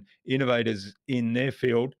leaders and innovators in their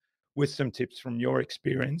field with some tips from your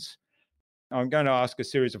experience. I'm going to ask a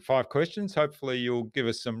series of 5 questions. Hopefully you'll give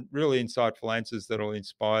us some really insightful answers that will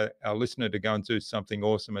inspire our listener to go and do something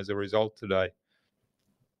awesome as a result today.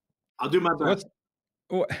 I'll do my best.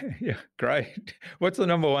 Yeah, great. What's the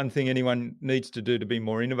number one thing anyone needs to do to be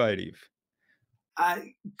more innovative?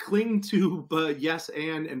 I cling to yes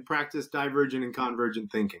and practice divergent and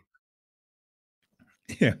convergent thinking.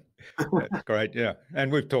 Yeah, that's great. Yeah,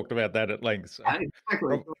 and we've talked about that at length. So.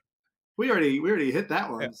 Exactly. We already hit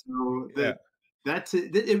that one. Yeah. So that's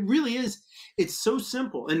it. It really is. It's so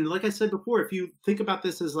simple. And like I said before, if you think about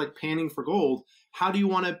this as like panning for gold, what do you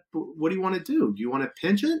want to do? Do you want to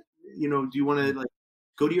pinch it? Do you want to like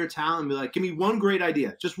go to your talent and be like, give me one great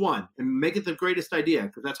idea, just one, and make it the greatest idea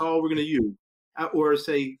because that's all we're going to use? Or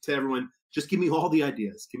say to everyone, just give me all the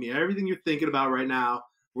ideas. Give me everything you're thinking about right now.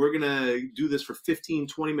 We're going to do this for 15,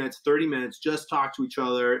 20 minutes, 30 minutes, just talk to each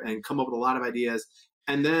other and come up with a lot of ideas.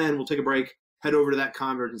 And then we'll take a break, head over to that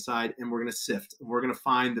convergent side, and we're going to sift. And we're going to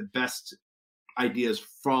find the best ideas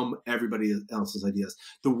from everybody else's ideas.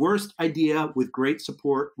 The worst idea with great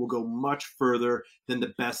support will go much further than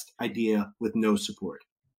the best idea with no support.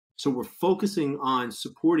 So we're focusing on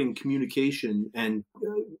supporting communication and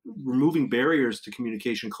removing barriers to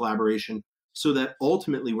communication, collaboration, so that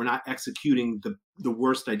ultimately we're not executing the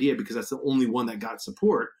worst idea because that's the only one that got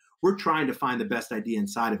support. We're trying to find the best idea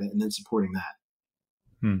inside of it and then supporting that.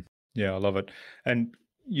 Yeah, I love it. And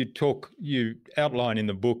you outline in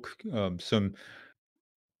the book some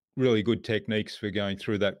really good techniques for going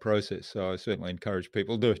through that process. So I certainly encourage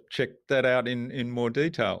people to check that out in more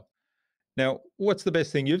detail. Now, what's the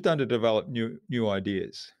best thing you've done to develop new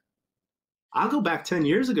ideas? I'll go back 10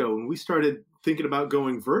 years ago when we started thinking about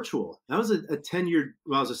going virtual. That was a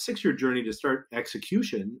 6-year journey to start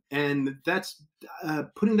execution. And that's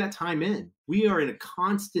putting that time in. We are in a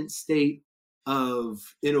constant state of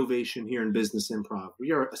innovation here in Business Improv.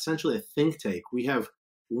 We are essentially a think tank. We have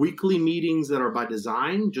weekly meetings that are by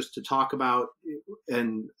design just to talk about,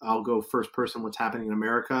 and I'll go first person, what's happening in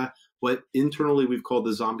America, what internally we've called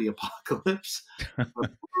the zombie apocalypse.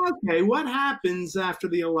 Okay, what happens after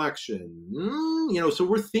the election? So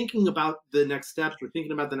we're thinking about the next steps. We're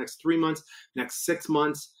thinking about the next 3 months, next 6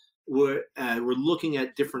 months. We're looking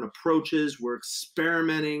at different approaches. We're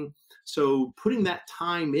experimenting. So putting that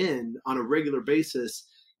time in on a regular basis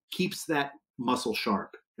keeps that muscle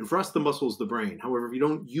sharp. And for us, the muscle is the brain. However, if you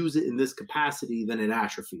don't use it in this capacity, then it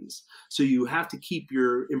atrophies. So you have to keep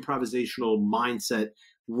your improvisational mindset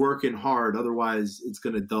working hard. Otherwise, it's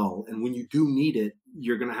going to dull. And when you do need it,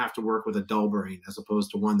 you're going to have to work with a dull brain as opposed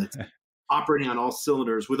to one that's operating on all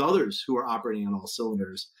cylinders with others who are operating on all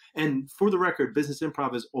cylinders. And for the record, Business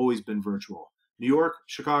Improv has always been virtual. New York,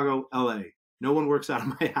 Chicago, LA. No one works out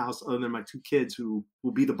of my house other than my 2 kids who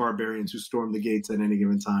will be the barbarians who storm the gates at any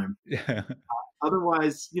given time.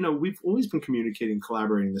 Otherwise, we've always been communicating,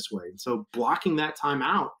 collaborating this way. So blocking that time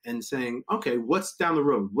out and saying, okay, what's down the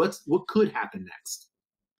road? What could happen next?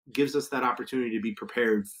 Gives us that opportunity to be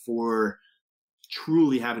prepared for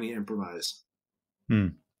truly having to improvise.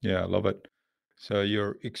 Yeah, I love it. So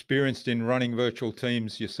you're experienced in running virtual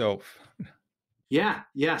teams yourself. Yeah,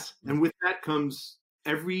 yes. And with that comes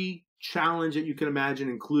every challenge that you can imagine,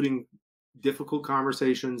 including difficult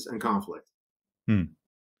conversations and conflict.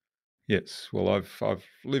 Yes, well, I've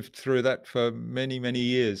lived through that for many, many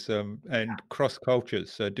years, and cross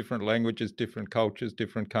cultures, so different languages, different cultures,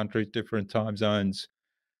 different countries, different time zones,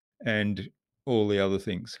 and all the other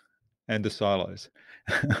things, and the silos.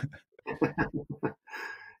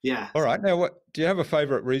 Yeah. All right. Now, what do you have a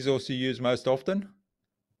favorite resource you use most often?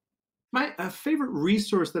 My favorite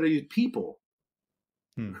resource that I use, people.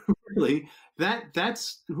 Really,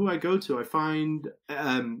 that's who I go to. I find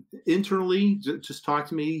internally, just talk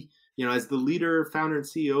to me. As the leader, founder, and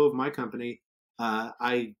CEO of my company,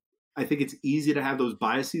 I think it's easy to have those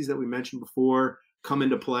biases that we mentioned before come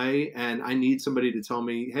into play, and I need somebody to tell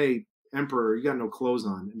me, "Hey, Emperor, you got no clothes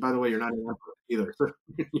on." And by the way, you're not an emperor either. So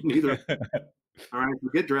neither. All right, so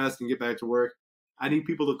get dressed and get back to work. I need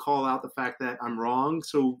people to call out the fact that I'm wrong.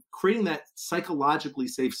 So creating that psychologically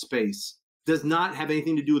safe space does not have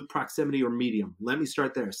anything to do with proximity or medium. Let me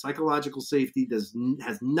start there. Psychological safety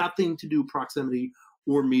has nothing to do with proximity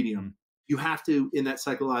or medium. You have to, in that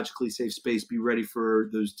psychologically safe space, be ready for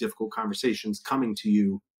those difficult conversations coming to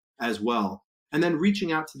you as well. And then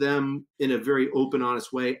reaching out to them in a very open,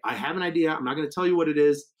 honest way. I have an idea. I'm not going to tell you what it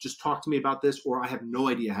is. Just talk to me about this, or I have no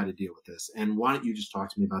idea how to deal with this. And why don't you just talk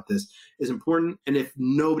to me about this is important. And if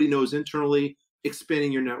nobody knows internally,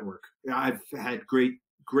 expanding your network. I've had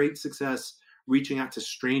great success reaching out to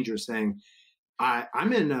strangers saying,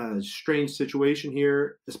 I'm in a strange situation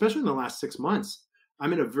here, especially in the last 6 months.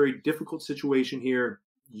 I'm in a very difficult situation here.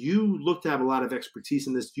 You look to have a lot of expertise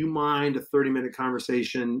in this. Do you mind a 30-minute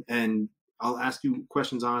conversation? And I'll ask you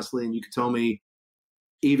questions honestly, and you can tell me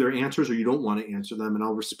either answers or you don't want to answer them, and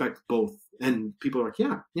I'll respect both. And people are like,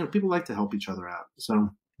 yeah, people like to help each other out. So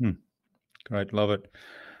Great, love it.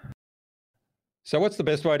 So what's the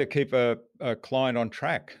best way to keep a client on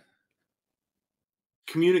track?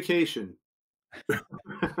 Communication.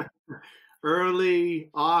 Early,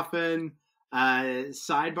 often,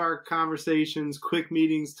 sidebar conversations, quick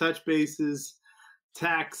meetings, touch bases,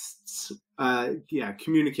 texts,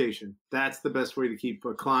 communication. That's the best way to keep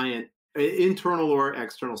a client, internal or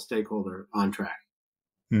external stakeholder, on track.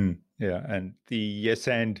 Yeah, and the yes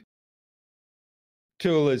and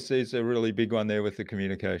tool is a really big one there with the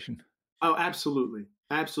communication. Oh, absolutely.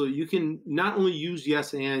 Absolutely. You can not only use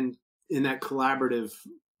yes and in that collaborative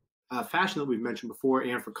fashion that we've mentioned before,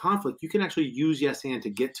 and for conflict, you can actually use yes and to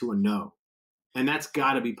get to a no. And that's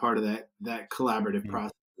got to be part of that collaborative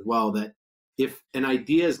process as well, that if an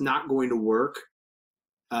idea is not going to work,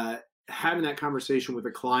 having that conversation with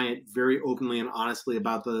a client very openly and honestly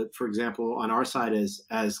about for example, on our side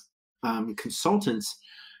as consultants,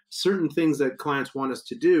 certain things that clients want us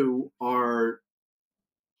to do are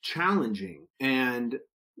challenging. And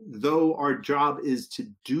though our job is to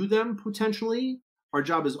do them potentially, our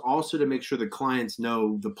job is also to make sure the clients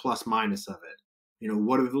know the plus minus of it.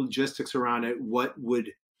 What are the logistics around it? What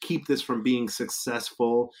would keep this from being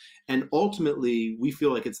successful? And ultimately, we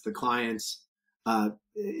feel like it's the client's,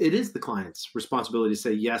 it is the client's responsibility to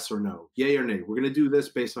say yes or no, yay or nay. We're going to do this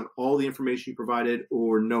based on all the information you provided,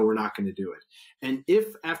 or no, we're not going to do it. And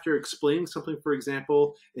if after explaining something, for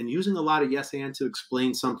example, and using a lot of yes and to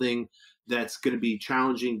explain something that's going to be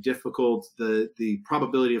challenging, difficult, the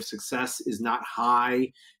probability of success is not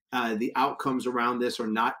high, the outcomes around this are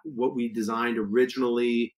not what we designed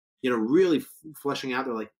originally, really fleshing out,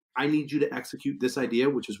 they're like, I need you to execute this idea,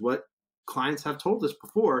 which is what clients have told us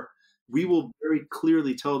before. We will very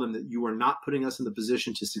clearly tell them that you are not putting us in the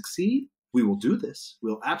position to succeed. We will do this.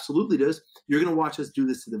 We'll absolutely do this. You're going to watch us do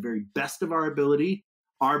this to the very best of our ability.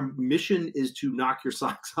 Our mission is to knock your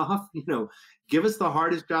socks off. Give us the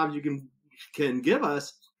hardest job you can give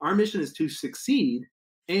us. Our mission is to succeed.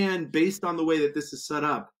 And based on the way that this is set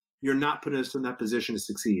up, you're not putting us in that position to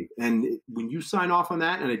succeed. And when you sign off on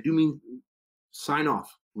that, and I do mean sign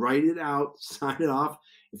off, write it out, sign it off.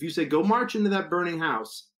 If you say, go march into that burning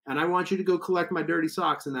house, and I want you to go collect my dirty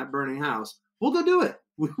socks in that burning house, we'll go do it.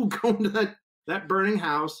 We will go into that burning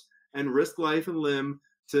house and risk life and limb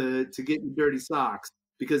to get you dirty socks,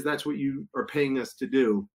 because that's what you are paying us to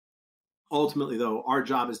do. Ultimately, though, our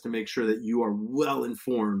job is to make sure that you are well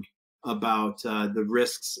informed about the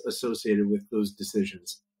risks associated with those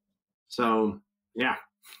decisions. So, yeah.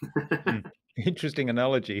 Interesting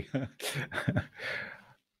analogy.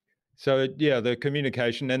 So yeah, the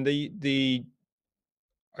communication and the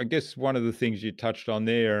I guess one of the things you touched on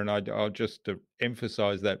there, and I'll just to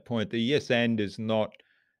emphasize that point, the yes and is not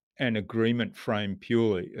an agreement frame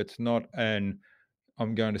purely. It's not an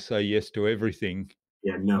I'm going to say yes to everything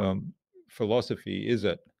Yeah, no. Philosophy, is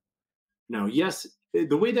it? No, yes.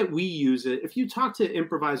 The way that we use it, if you talk to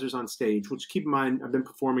improvisers on stage, which keep in mind, I've been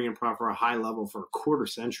performing improv for a high level for a quarter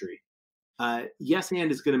century, yes and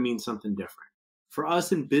is going to mean something different. For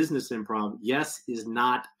us in business improv, yes is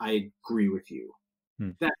not, I agree with you.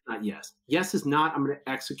 That's not yes. Yes is not, I'm going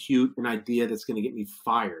to execute an idea that's going to get me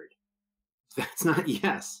fired. That's not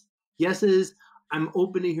yes. Yes is, I'm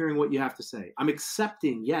open to hearing what you have to say. I'm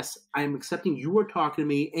accepting, yes, I'm accepting you are talking to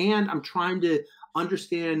me, and I'm trying to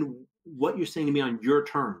understand what you're saying to me on your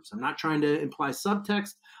terms. I'm not trying to imply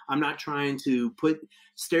subtext. I'm not trying to put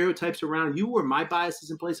stereotypes around you or my biases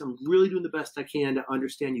in place. I'm really doing the best I can to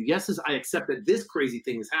understand you. Yes is, I accept that this crazy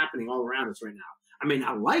thing is happening all around us right now. I may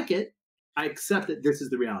not like it. I accept that this is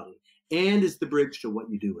the reality. And is the bridge to what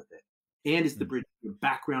you do with it. And is the bridge to your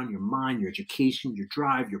background, your mind, your education, your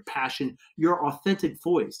drive, your passion, your authentic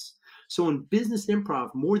voice. So in business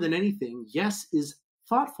improv, more than anything, yes is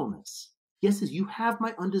thoughtfulness. Yes is, you have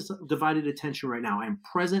my undivided attention right now. I am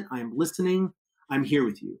present. I am listening. I'm here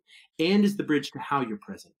with you. And is the bridge to how you're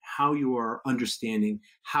present, how you are understanding,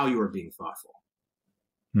 how you are being thoughtful.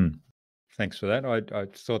 Thanks for that. I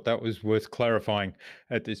thought that was worth clarifying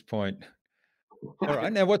at this point. All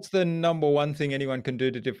right. Now, what's the number one thing anyone can do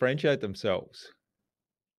to differentiate themselves?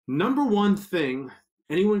 Number one thing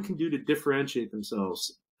anyone can do to differentiate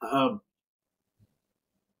themselves.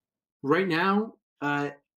 Right now,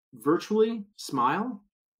 virtually smile.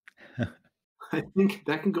 I think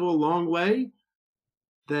that can go a long way.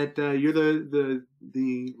 That you're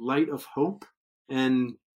the light of hope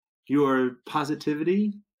and your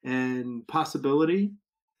positivity and possibility.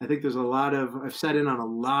 I think there's I've sat in on a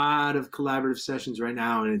lot of collaborative sessions right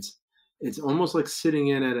now, and it's almost like sitting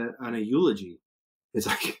in on a eulogy. It's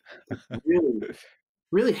like really,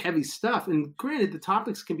 really heavy stuff. And granted, the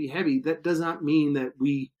topics can be heavy. That does not mean that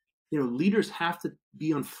leaders have to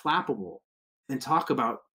be unflappable and talk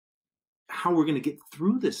about how we're going to get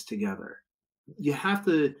through this together. You have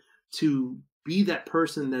to be that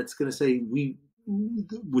person that's going to say,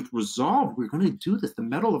 with resolve, we're going to do this. The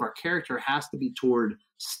metal of our character has to be toward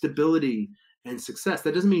stability and success.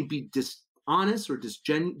 That doesn't mean be dishonest or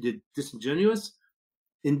disingenuous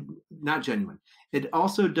and not genuine. It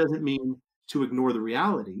also doesn't mean to ignore the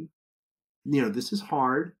reality. This is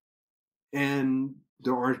hard, and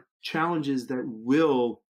there are challenges that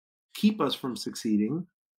will keep us from succeeding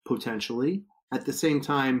potentially. At the same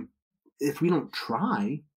time, if we don't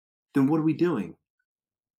try, then what are we doing?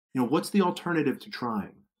 What's the alternative to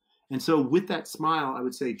trying? And so with that smile, I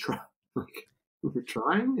would say try. We're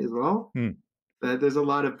trying as well. There's a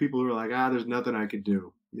lot of people who are like, there's nothing I could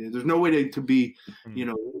do. There's no way to be,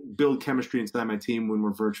 build chemistry inside my team when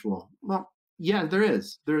we're virtual. Well, yeah, there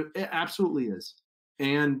is. There absolutely is.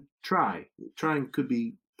 And trying could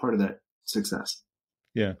be part of that success.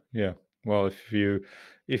 Yeah. Well, if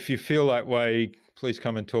you feel that way, please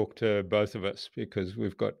come and talk to both of us, because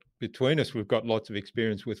between us, we've got lots of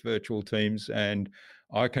experience with virtual teams, and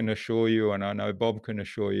I can assure you, and I know Bob can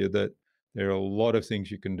assure you, that there are a lot of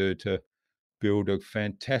things you can do to build a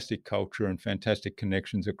fantastic culture and fantastic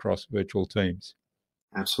connections across virtual teams.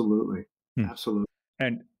 Absolutely. Absolutely.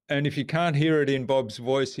 And if you can't hear it in Bob's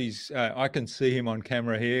voice, I can see him on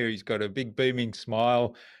camera here. He's got a big beaming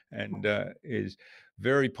smile and is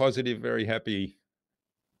very positive, very happy.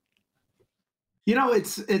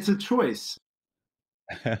 It's a choice.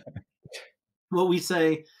 What we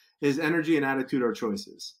say is energy and attitude are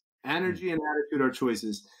choices. Energy and attitude are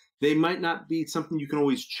choices. They might not be something you can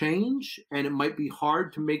always change, and it might be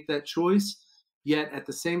hard to make that choice. Yet at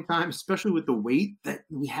the same time, especially with the weight that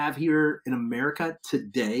we have here in America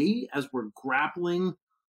today, as we're grappling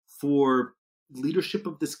for leadership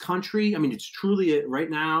of this country, I mean, it's truly right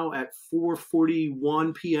now at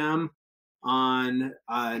 4:41 p.m. on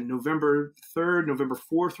November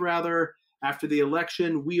 4th, rather, after the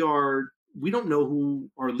election, we don't know who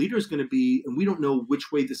our leader is going to be, and we don't know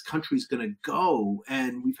which way this country is going to go.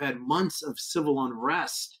 And we've had months of civil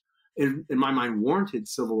unrest, in my mind, warranted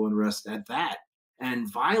civil unrest at that,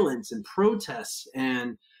 and violence and protests,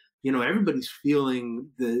 and everybody's feeling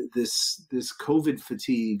this COVID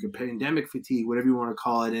fatigue, or pandemic fatigue, whatever you want to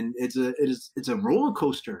call it, and it's a roller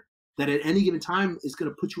coaster that at any given time is going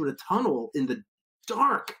to put you in a tunnel in the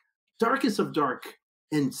darkest of dark,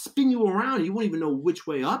 and spin you around. You won't even know which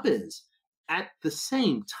way up is. At the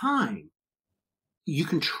same time, you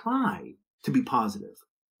can try to be positive.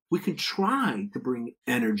 We can try to bring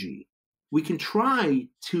energy we can try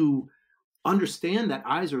to understand that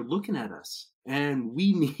eyes are looking at us, and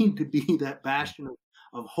we need to be that bastion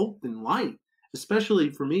of hope and light. Especially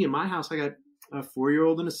for me in my house, I got a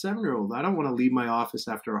 4-year-old and a 7-year-old. I don't want to leave my office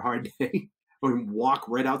after a hard day or walk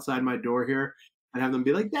right outside my door here and have them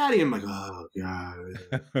be like, "Daddy." I'm like, "Oh God,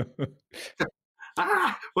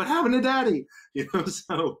 what happened to Daddy?"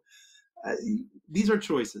 So these are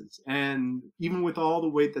choices, and even with all the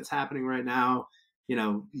weight that's happening right now,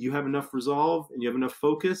 you have enough resolve and you have enough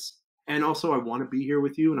focus. And also, I want to be here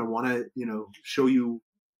with you, and I want to, show you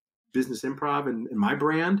Business Improv and my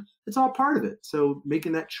brand. It's all part of it. So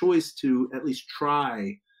making that choice to at least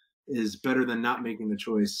try is better than not making the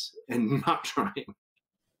choice and not trying.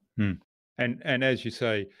 And as you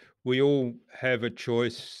say, we all have a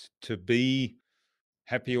choice to be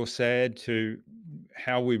happy or sad, to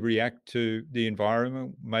how we react to the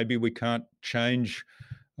environment. Maybe we can't change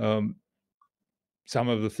some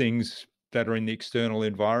of the things that are in the external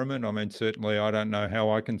environment. I mean, certainly I don't know how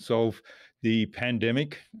I can solve the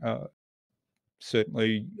pandemic.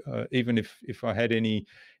 Certainly, even if I had any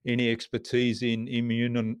expertise in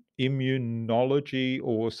immunology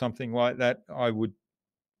or something like that, I would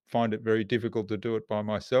find it very difficult to do it by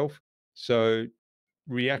myself. So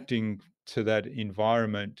reacting to that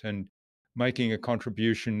environment and making a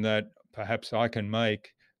contribution that perhaps I can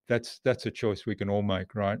make, that's a choice we can all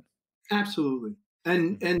make, right? Absolutely.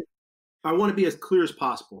 And I want to be as clear as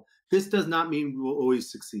possible. This does not mean we will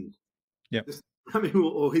always succeed. Yeah. This does not mean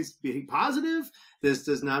we'll always be positive. This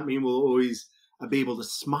does not mean we'll always be able to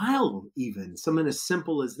smile, even something as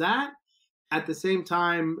simple as that. At the same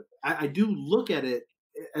time, I do look at it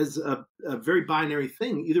as a very binary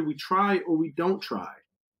thing. Either we try or we don't try.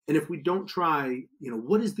 And if we don't try,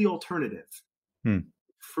 what is the alternative?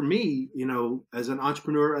 For me, as an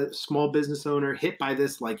entrepreneur, a small business owner, hit by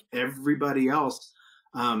this like everybody else,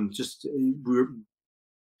 the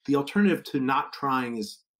alternative to not trying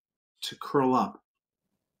is to curl up,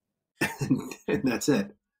 and that's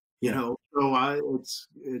it. So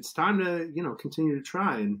it's time to continue to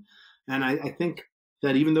try, and I think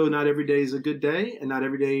that even though not every day is a good day, and not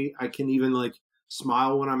every day I can even like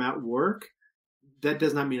smile when I'm at work, that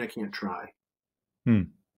does not mean I can't try.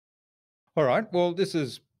 All right. Well, this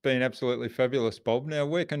has been absolutely fabulous, Bob. Now,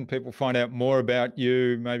 where can people find out more about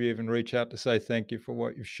you? Maybe even reach out to say thank you for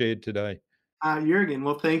what you've shared today. Jürgen,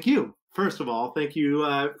 well, thank you. First of all, thank you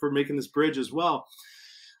for making this bridge as well.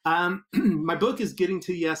 My book is Getting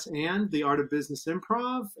to Yes and The Art of Business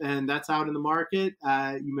Improv, and that's out in the market.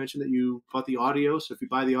 You mentioned that you bought the audio, so if you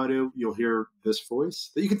buy the audio, you'll hear this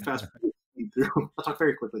voice that you can fast forward through. I'll talk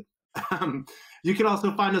very quickly. You can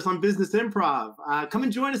also find us on Business Improv. Come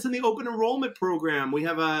and join us in the open enrollment program. We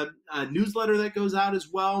have a newsletter that goes out as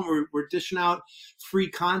well. We're dishing out free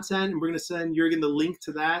content, and we're going to send Jürgen the link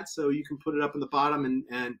to that, so you can put it up in the bottom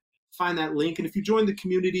and find that link. And if you join the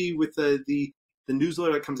community with the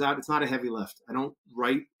newsletter that comes out, it's not a heavy lift. I don't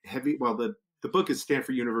write heavy. Well, the book is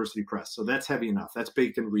Stanford University Press, so that's heavy enough. That's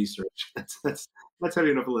baked in research. That's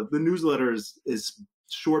heavy enough to lift. The newsletter is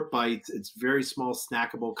short bites. It's very small,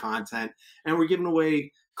 snackable content. And we're giving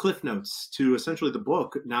away cliff notes to essentially the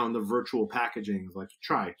book now in the virtual packaging. Like,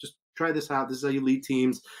 just try this out. This is how you lead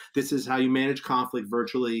teams. This is how you manage conflict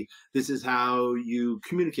virtually. This is how you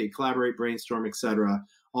communicate, collaborate, brainstorm, etc.,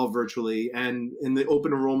 all virtually. And in the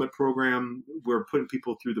open enrollment program, we're putting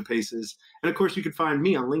people through the paces. And of course, you can find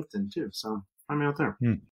me on LinkedIn too. So find me out there.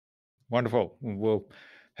 Wonderful. We'll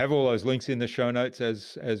have all those links in the show notes,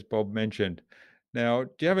 as Bob mentioned. Now, do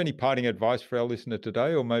you have any parting advice for our listener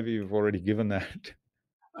today, or maybe you've already given that?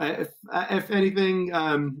 If anything,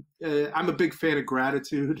 I'm a big fan of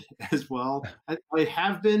gratitude as well. I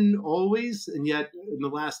have been always, and yet in the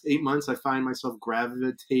last 8 months, I find myself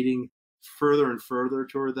gravitating further and further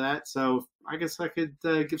toward that. So I guess I could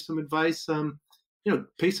give some advice.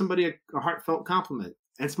 Pay somebody a heartfelt compliment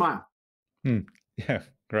and smile. Yeah,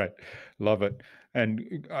 great. Love it.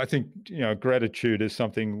 And I think, gratitude is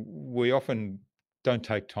something we often don't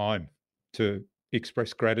take time to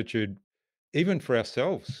express gratitude, even for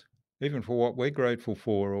ourselves, even for what we're grateful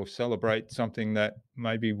for, or celebrate something that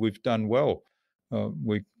maybe we've done well.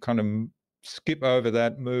 We kind of skip over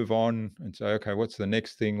that, move on and say, okay, what's the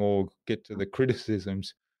next thing, or get to the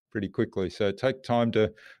criticisms pretty quickly. So take time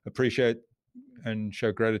to appreciate and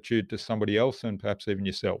show gratitude to somebody else, and perhaps even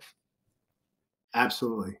yourself.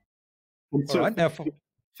 Absolutely. All right, now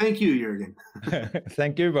thank you, Jürgen.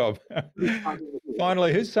 Thank you, Bob.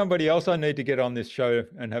 Finally, who's somebody else I need to get on this show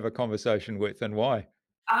and have a conversation with, and why?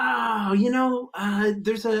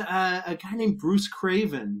 There's a guy named Bruce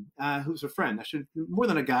Craven, who's a friend. More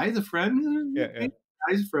than a guy, he's a friend. Yeah.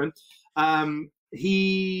 He's a friend.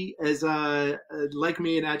 he is, like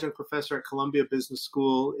me, an adjunct professor at Columbia Business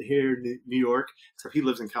School here in New York, except he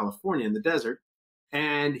lives in California in the desert.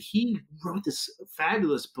 And he wrote this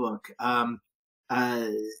fabulous book,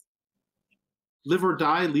 Live or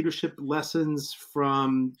Die, Leadership Lessons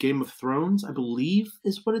from Game of Thrones, I believe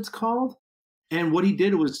is what it's called. And what he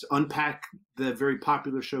did was unpack the very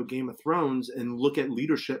popular show Game of Thrones and look at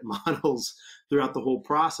leadership models throughout the whole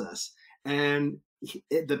process. And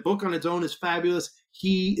the book on its own is fabulous.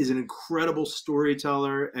 He is an incredible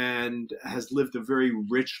storyteller and has lived a very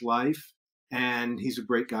rich life. And he's a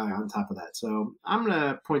great guy on top of that. So I'm going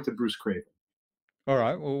to point to Bruce Craven. All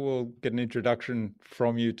right. Well, we'll get an introduction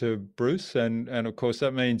from you to Bruce. And of course,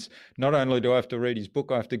 that means not only do I have to read his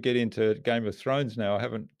book, I have to get into Game of Thrones now. I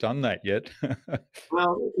haven't done that yet.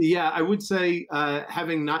 Well, yeah, I would say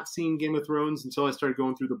having not seen Game of Thrones until I started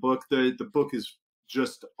going through the book is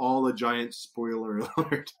just all a giant spoiler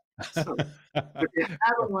alert. So if you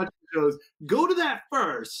haven't watched the shows, go to that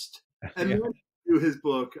first and then do his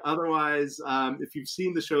book. Otherwise, if you've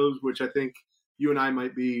seen the shows, which I think you and I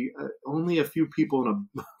might be only a few people in a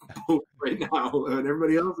boat right now, and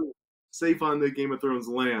everybody else is safe on the Game of Thrones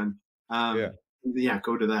land. Go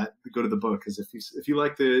to that. Go to the book, because if you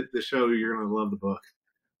like the show, you're going to love the book.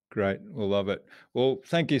 Great, we'll love it. Well,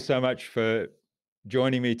 thank you so much for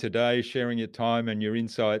joining me today, sharing your time and your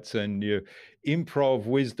insights and your improv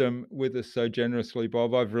wisdom with us so generously,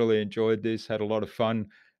 Bob. I've really enjoyed this, had a lot of fun,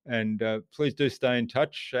 and please do stay in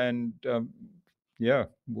touch. And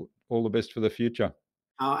all the best for the future.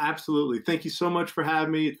 Oh, absolutely. Thank you so much for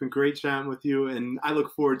having me. It's been great chatting with you, and I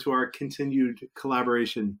look forward to our continued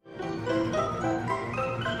collaboration.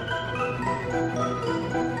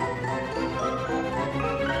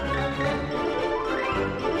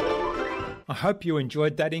 I hope you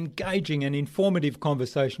enjoyed that engaging and informative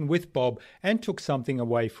conversation with Bob and took something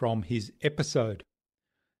away from his episode.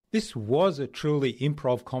 This was a truly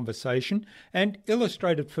improv conversation and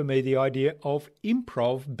illustrated for me the idea of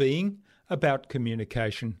improv being about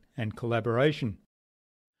communication and collaboration.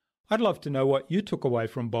 I'd love to know what you took away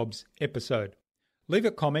from Bob's episode. Leave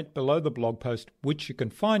a comment below the blog post, which you can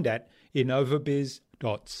find at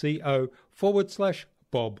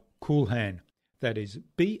innovabiz.co/Bob Coolhan. That is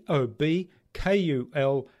BOBKULHAN.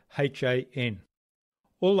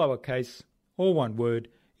 All lowercase, all one word,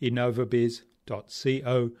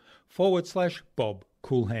 innovabiz.co/Bob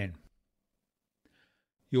Coolhan.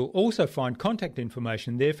 You'll also find contact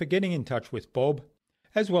information there for getting in touch with Bob,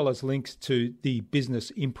 as well as links to the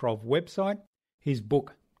Business Improv website, his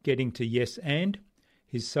book Getting to Yes and,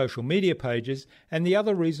 his social media pages, and the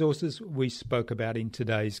other resources we spoke about in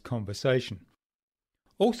today's conversation.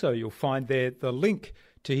 Also, you'll find there the link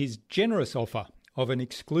to his generous offer of an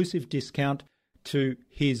exclusive discount to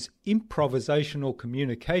his improvisational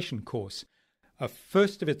communication course, a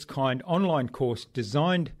first-of-its-kind online course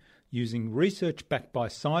designed using research backed by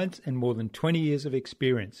science and more than 20 years of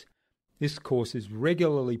experience. This course is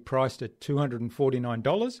regularly priced at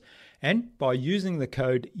 $249, and by using the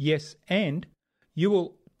code YESAND, you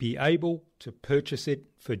will be able to purchase it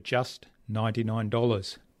for just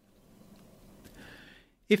 $99.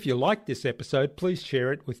 If you liked this episode, please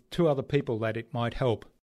share it with 2 other people that it might help.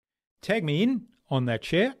 Tag me in on that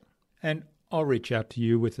share, and I'll reach out to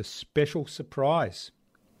you with a special surprise.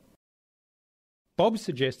 Bob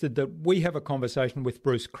suggested that we have a conversation with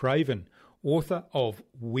Bruce Craven, author of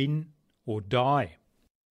Win or Die: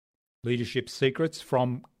 Leadership Secrets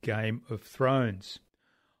from Game of Thrones,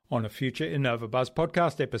 on a future InnovaBuzz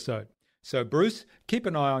podcast episode. So Bruce, keep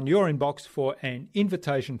an eye on your inbox for an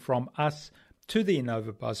invitation from us to the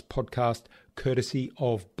InnovaBuzz podcast, courtesy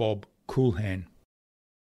of Bob Coolhan.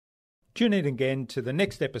 Tune in again to the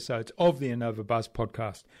next episodes of the InnovaBuzz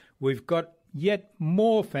podcast. We've got yet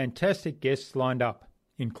more fantastic guests lined up,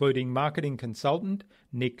 including marketing consultant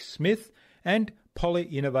Nick Smith and poly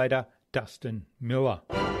innovator Dustin Miller.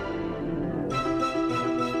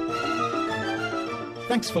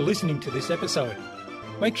 Thanks for listening to this episode.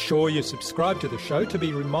 Make sure you subscribe to the show to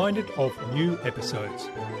be reminded of new episodes.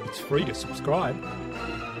 It's free to subscribe.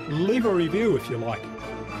 Leave a review if you like.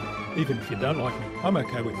 Even if you don't like me, I'm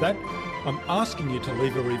okay with that. I'm asking you to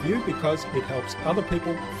leave a review because it helps other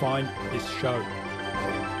people find this show.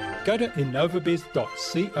 Go to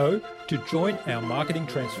innovabiz.co to join our marketing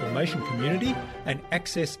transformation community and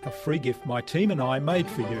access a free gift my team and I made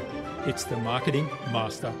for you. It's the Marketing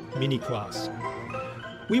Master Mini Class.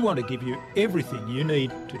 We want to give you everything you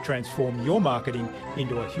need to transform your marketing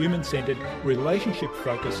into a human-centered,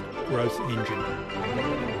 relationship-focused growth engine.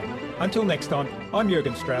 Until next time, I'm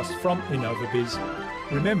Jürgen Strauss from InnovaBiz.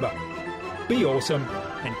 Remember, be awesome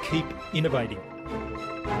and keep innovating.